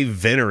they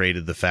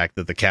venerated the fact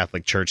that the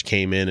Catholic Church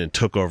came in and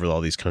took over all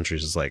these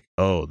countries. It's like,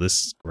 oh,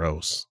 this is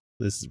gross.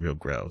 This is real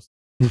gross.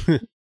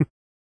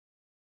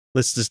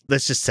 Let's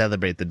just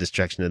celebrate the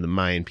destruction of the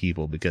Mayan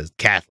people because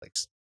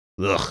Catholics.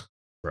 Ugh,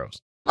 gross.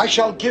 I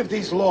shall give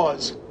these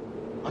laws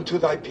unto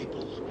thy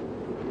people.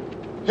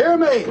 Hear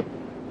me!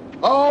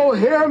 Oh,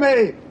 hear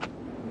me!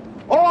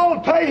 All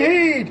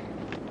pay heed!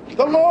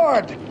 The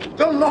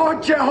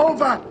Lord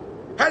Jehovah,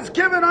 has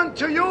given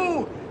unto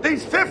you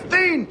these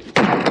 10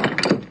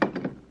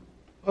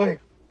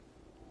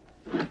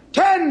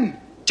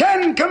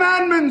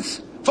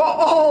 commandments for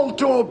all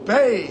to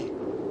obey.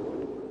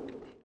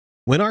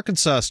 When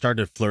Arkansas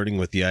started flirting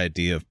with the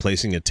idea of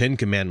placing a 10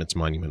 Commandments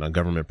monument on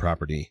government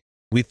property,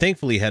 we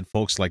thankfully had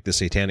folks like the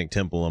Satanic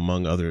Temple,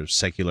 among other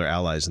secular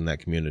allies in that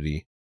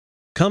community,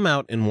 come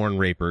out and warn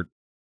Rapert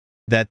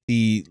that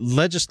the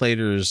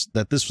legislators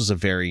that this was a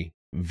very,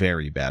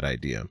 very bad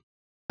idea.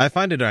 I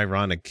find it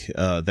ironic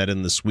that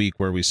in this week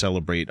where we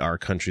celebrate our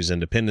country's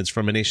independence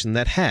from a nation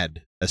that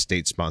had a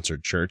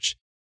state-sponsored church,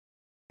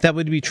 that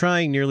would be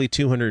trying nearly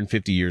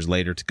 250 years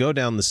later to go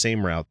down the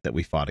same route that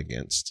we fought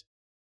against.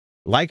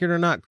 Like it or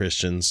not,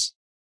 Christians,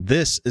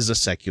 this is a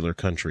secular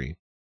country,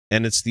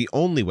 and it's the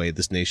only way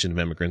this nation of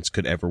immigrants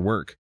could ever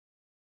work.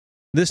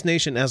 This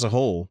nation as a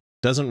whole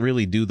doesn't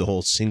really do the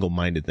whole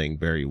single-minded thing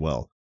very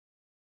well.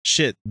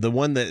 Shit, the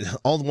one that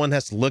all one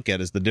has to look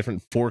at is the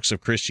different forks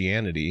of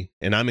Christianity,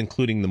 and I'm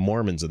including the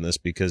Mormons in this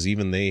because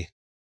even they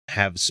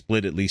have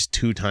split at least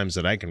 2 times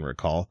that I can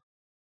recall,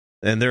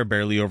 and they're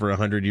barely over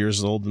 100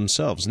 years old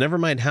themselves. Never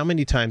mind how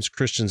many times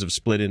Christians have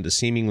split into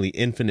seemingly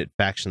infinite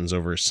factions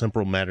over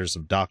simple matters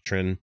of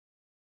doctrine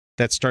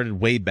that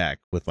started way back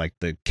with like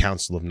the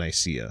Council of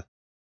Nicaea.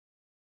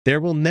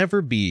 There will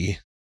never be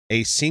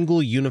a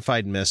single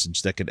unified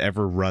message that could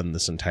ever run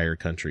this entire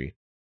country.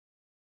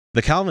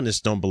 The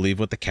Calvinists don't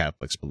believe what the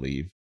Catholics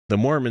believe. The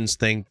Mormons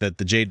think that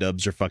the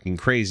J-dubs are fucking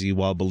crazy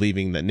while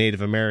believing that Native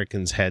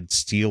Americans had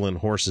steel and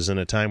horses in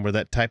a time where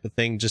that type of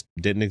thing just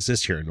didn't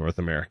exist here in North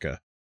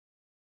America.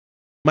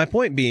 My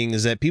point being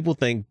is that people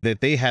think that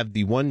they have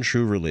the one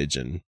true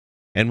religion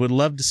and would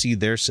love to see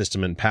their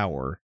system in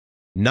power,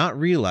 not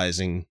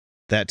realizing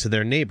that to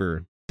their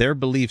neighbor, their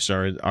beliefs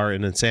are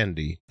an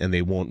insanity and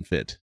they won't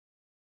fit.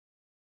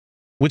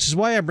 Which is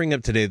why I bring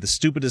up today the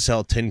stupid as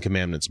hell 10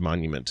 Commandments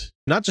monument.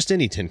 Not just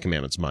any 10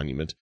 Commandments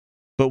monument,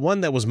 but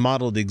one that was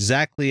modeled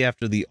exactly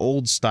after the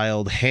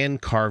old-styled,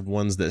 hand-carved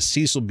ones that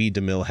Cecil B.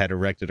 DeMille had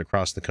erected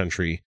across the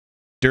country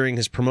during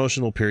his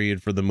promotional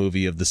period for the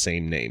movie of the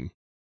same name.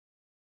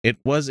 It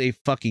was a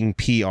fucking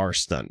PR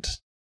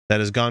stunt that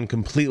has gone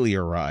completely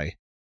awry,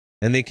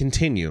 and they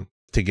continue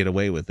to get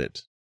away with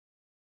it.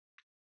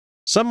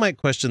 Some might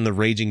question the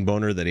raging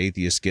boner that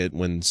atheists get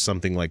when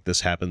something like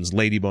this happens,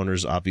 lady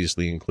boners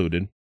obviously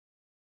included.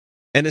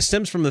 And it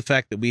stems from the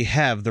fact that we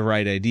have the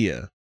right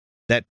idea,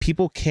 that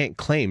people can't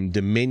claim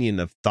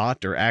dominion of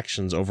thought or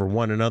actions over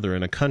one another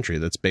in a country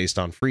that's based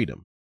on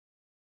freedom.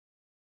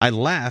 I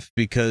laugh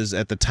because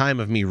at the time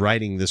of me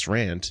writing this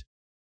rant,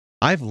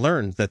 I've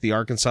learned that the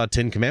Arkansas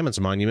 10 Commandments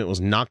monument was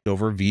knocked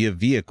over via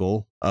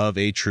vehicle of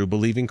a true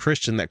believing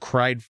Christian that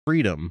cried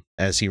freedom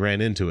as he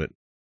ran into it.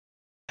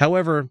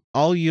 However,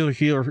 all you'll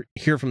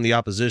hear from the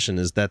opposition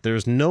is that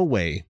there's no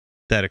way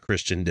that a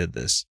Christian did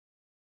this.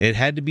 It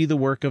had to be the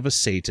work of a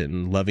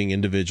Satan-loving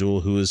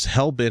individual who is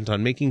hell-bent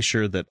on making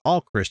sure that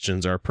all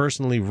Christians are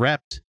personally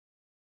wrapped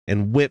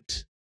and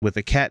whipped with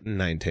a cat and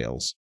 9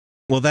 tails.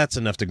 Well, that's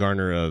enough to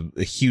garner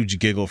a huge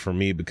giggle from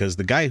me because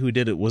the guy who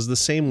did it was the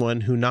same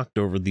one who knocked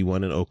over the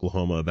one in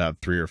Oklahoma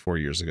about 3 or 4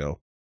 years ago.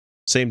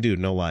 Same dude,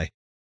 no lie.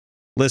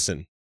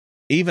 Listen,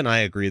 even I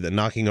agree that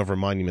knocking over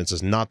monuments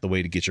is not the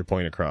way to get your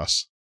point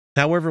across.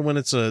 However, when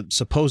it's a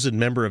supposed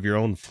member of your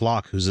own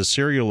flock who's a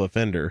serial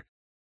offender,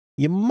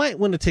 you might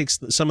want to take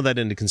some of that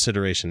into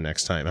consideration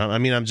next time. I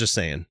mean, I'm just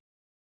saying.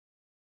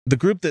 The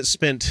group that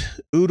spent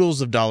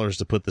oodles of dollars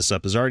to put this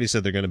up has already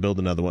said they're going to build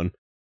another one.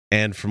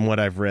 And from what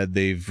I've read,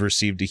 they've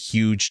received a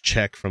huge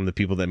check from the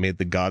people that made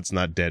the God's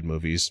Not Dead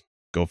movies.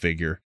 Go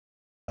figure.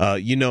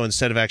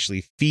 Instead of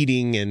actually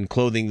feeding and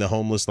clothing the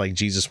homeless like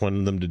Jesus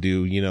wanted them to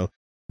do,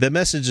 the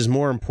message is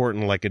more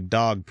important, like a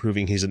dog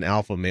proving he's an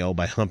alpha male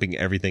by humping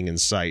everything in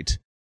sight.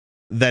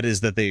 That is,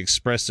 that they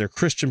express their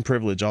Christian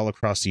privilege all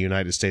across the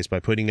United States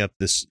by putting up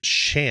this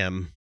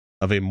sham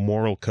of a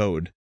moral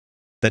code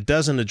that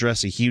doesn't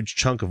address a huge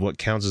chunk of what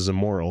counts as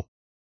immoral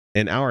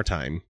in our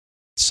time,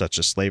 such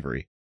as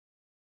slavery.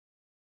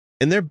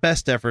 In their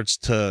best efforts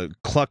to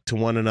cluck to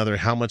one another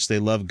how much they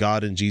love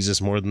God and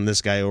Jesus more than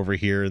this guy over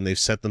here, and they've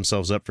set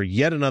themselves up for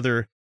yet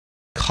another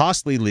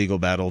costly legal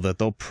battle that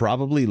they'll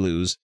probably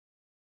lose,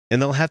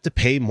 and they'll have to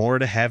pay more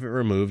to have it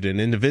removed and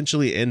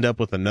eventually end up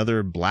with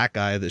another black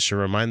eye that should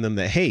remind them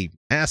that, hey,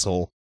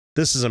 asshole,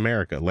 this is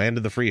America, land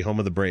of the free, home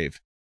of the brave,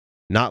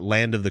 not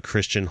land of the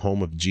Christian,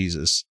 home of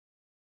Jesus.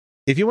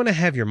 If you want to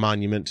have your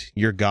monument,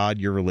 your God,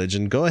 your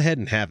religion, go ahead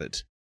and have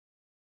it.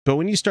 But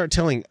when you start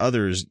telling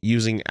others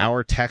using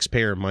our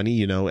taxpayer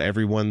money,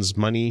 everyone's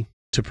money,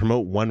 to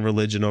promote one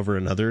religion over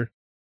another,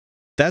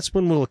 that's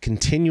when we'll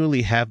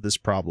continually have this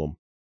problem.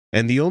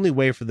 and the only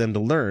way for them to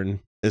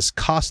learn is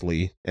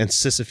costly and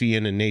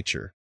Sisyphean in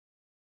nature.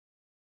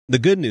 The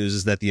good news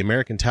is that the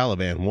American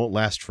Taliban won't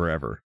last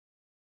forever.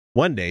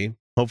 One day,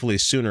 hopefully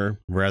sooner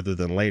rather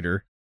than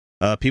later,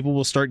 people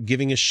will start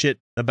giving a shit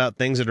about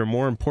things that are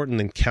more important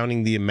than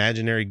counting the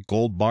imaginary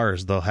gold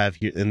bars they'll have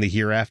in the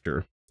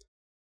hereafter.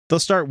 They'll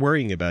start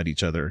worrying about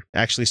each other,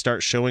 actually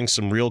start showing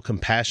some real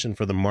compassion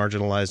for the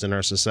marginalized in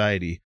our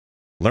society,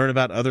 learn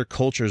about other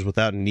cultures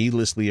without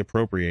needlessly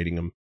appropriating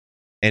them,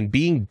 and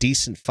being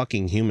decent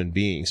fucking human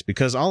beings,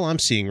 because all I'm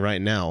seeing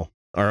right now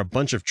are a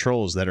bunch of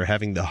trolls that are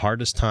having the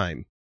hardest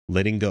time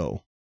letting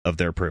go of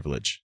their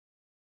privilege.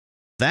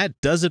 That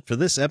does it for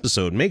this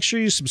episode. Make sure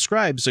you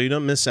subscribe so you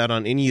don't miss out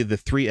on any of the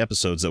 3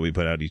 episodes that we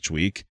put out each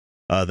week.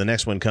 The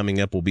next one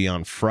coming up will be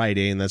on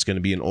Friday, and that's going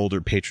to be an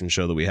older patron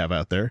show that we have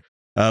out there.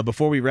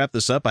 Before we wrap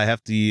this up, I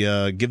have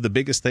to give the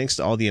biggest thanks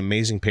to all the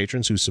amazing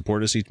patrons who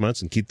support us each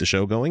month and keep the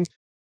show going.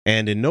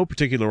 And in no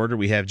particular order,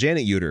 we have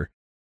Janet Uter,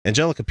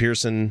 Angelica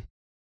Pearson,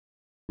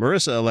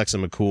 Marissa Alexa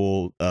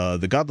McCool,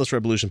 the Godless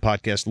Revolution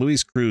Podcast,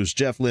 Luis Cruz,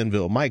 Jeff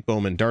Linville, Mike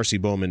Bowman, Darcy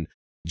Bowman,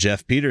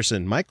 Jeff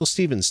Peterson, Michael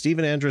Stevens,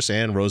 Stephen Andrus,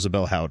 and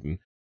Rosabelle Howden.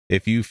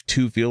 If you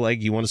too feel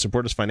like you want to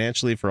support us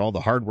financially for all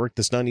the hard work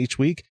that's done each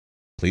week,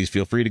 please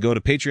feel free to go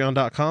to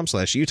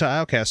patreon.com/Utah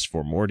Outcasts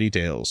for more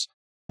details.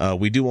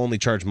 We do only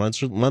charge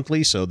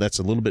monthly, so that's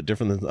a little bit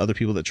different than other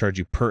people that charge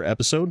you per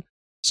episode.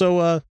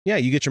 So, yeah,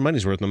 you get your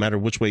money's worth no matter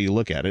which way you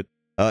look at it.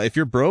 If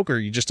you're broke or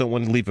you just don't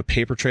want to leave a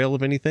paper trail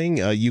of anything,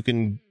 you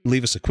can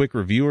leave us a quick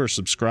review or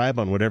subscribe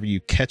on whatever you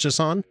catch us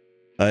on.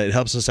 It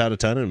helps us out a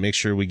ton and make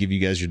sure we give you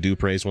guys your due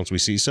praise once we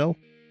see so.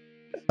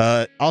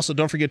 Also,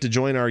 don't forget to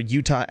join our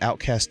Utah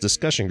Outcast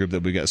discussion group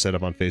that we got set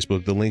up on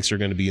Facebook. The links are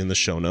going to be in the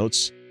show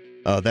notes.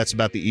 That's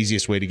about the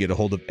easiest way to get a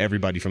hold of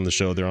everybody from the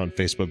show. They're on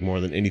Facebook more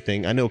than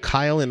anything. I know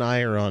Kyle and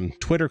I are on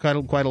Twitter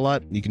quite a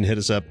lot. You can hit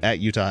us up at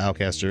Utah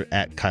Outcaster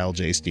at Kyle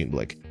J.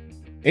 Steenblick.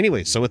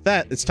 Anyway, so with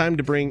that, it's time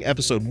to bring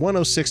episode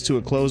 106 to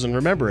a close. And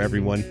remember,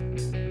 everyone,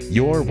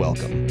 you're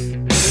welcome.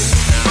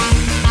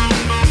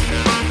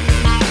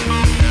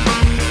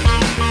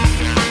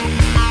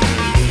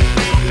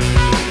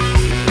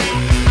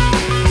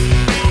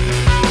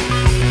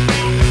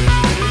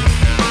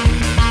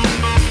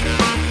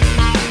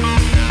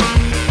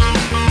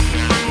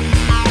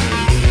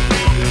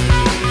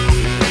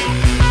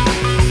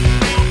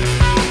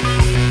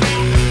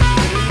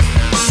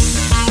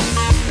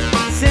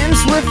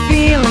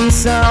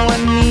 So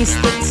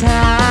anesthetized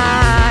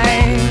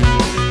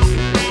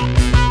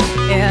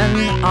in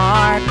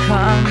our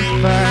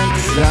comfort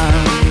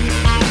zone.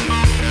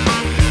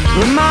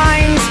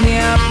 Reminds me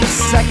of the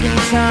second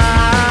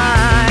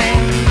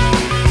time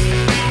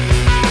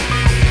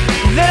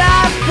that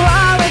I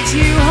followed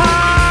you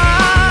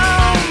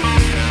home.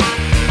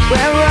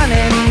 We're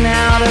running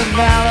out of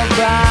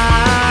alibis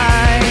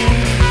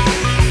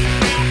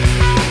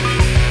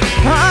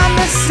on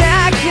the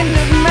 2nd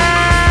of May.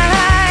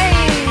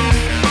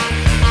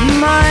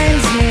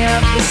 Reminds me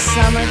of the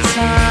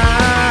summertime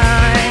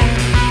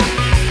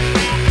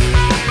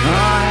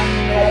on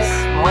this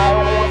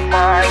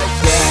wonderful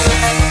day.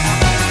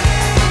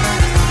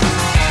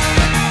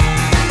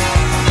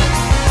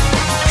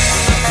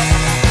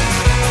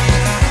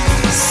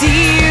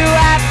 See you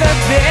at the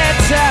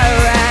bitter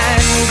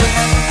end.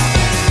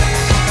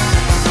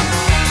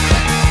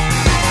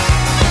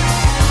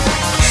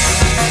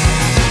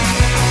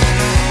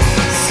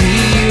 See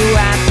you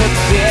at the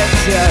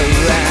bitter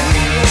end.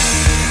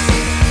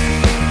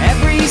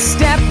 Every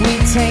step we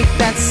take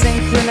that's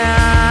synchronized.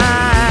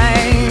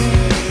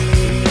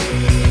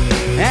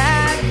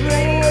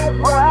 Every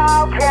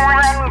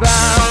broken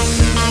bone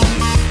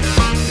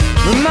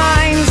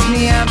reminds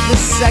me of the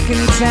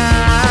second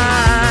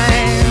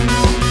time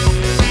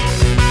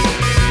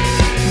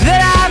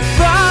that I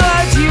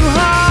followed you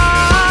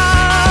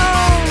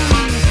home.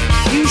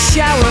 You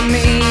shower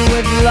me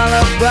with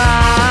lullabies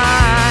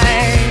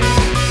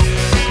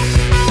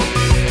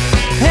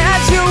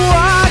as you're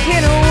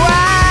walking away.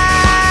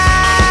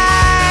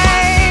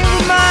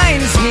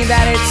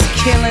 That it's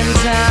killing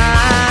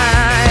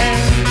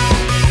time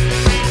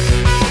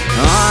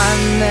on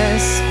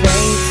this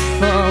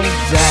fateful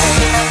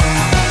day.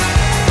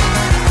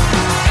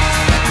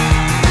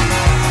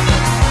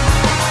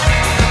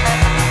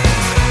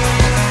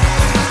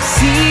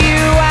 See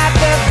you at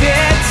the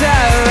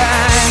bitter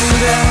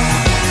end.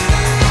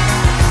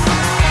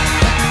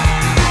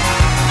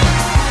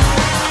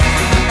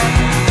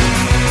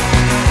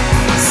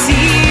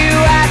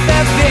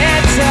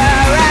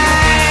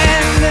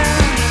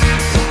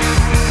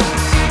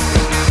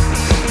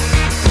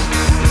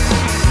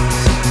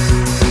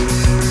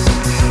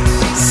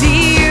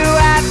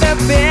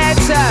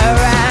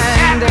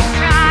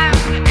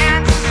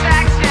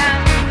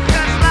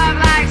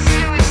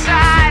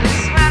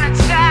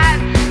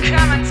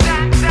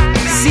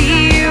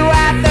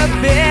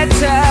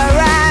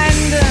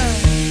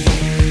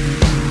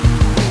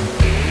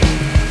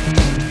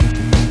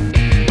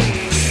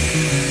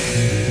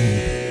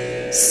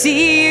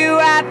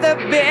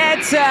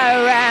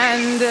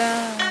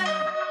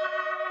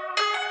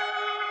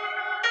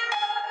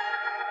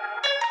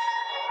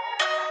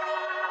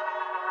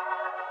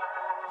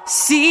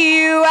 See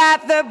you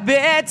at the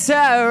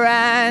bitter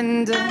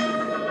end.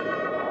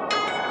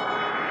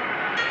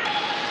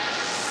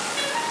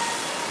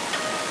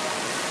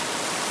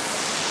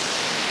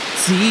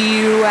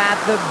 See you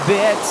at the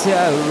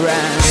bitter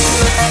end.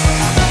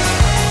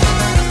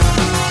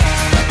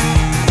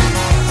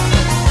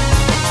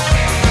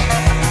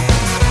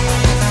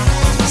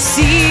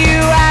 See you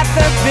at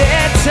the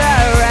bitter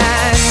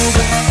end.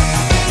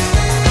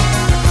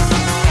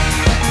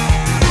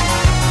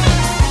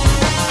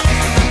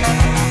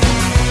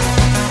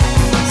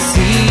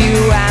 See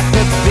you at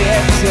the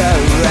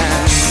bitter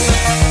end.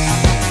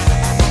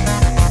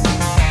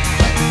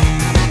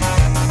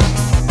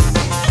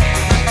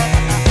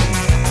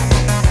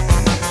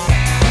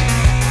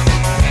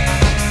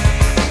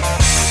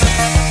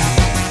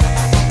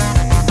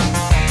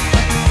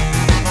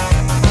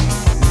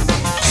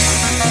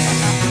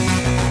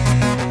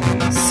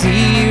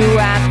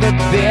 The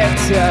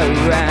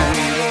bitter end.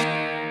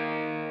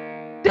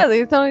 Yeah,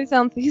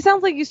 he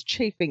sounds like he's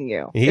chafing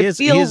you. It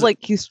feels like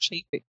he's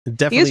chafing.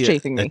 Definitely he is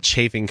chafing a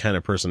chafing kind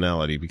of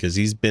personality, because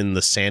he's been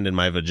the sand in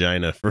my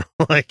vagina for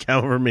like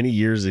however many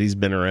years that he's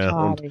been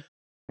around.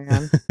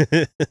 God,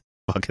 man.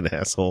 Fucking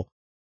asshole.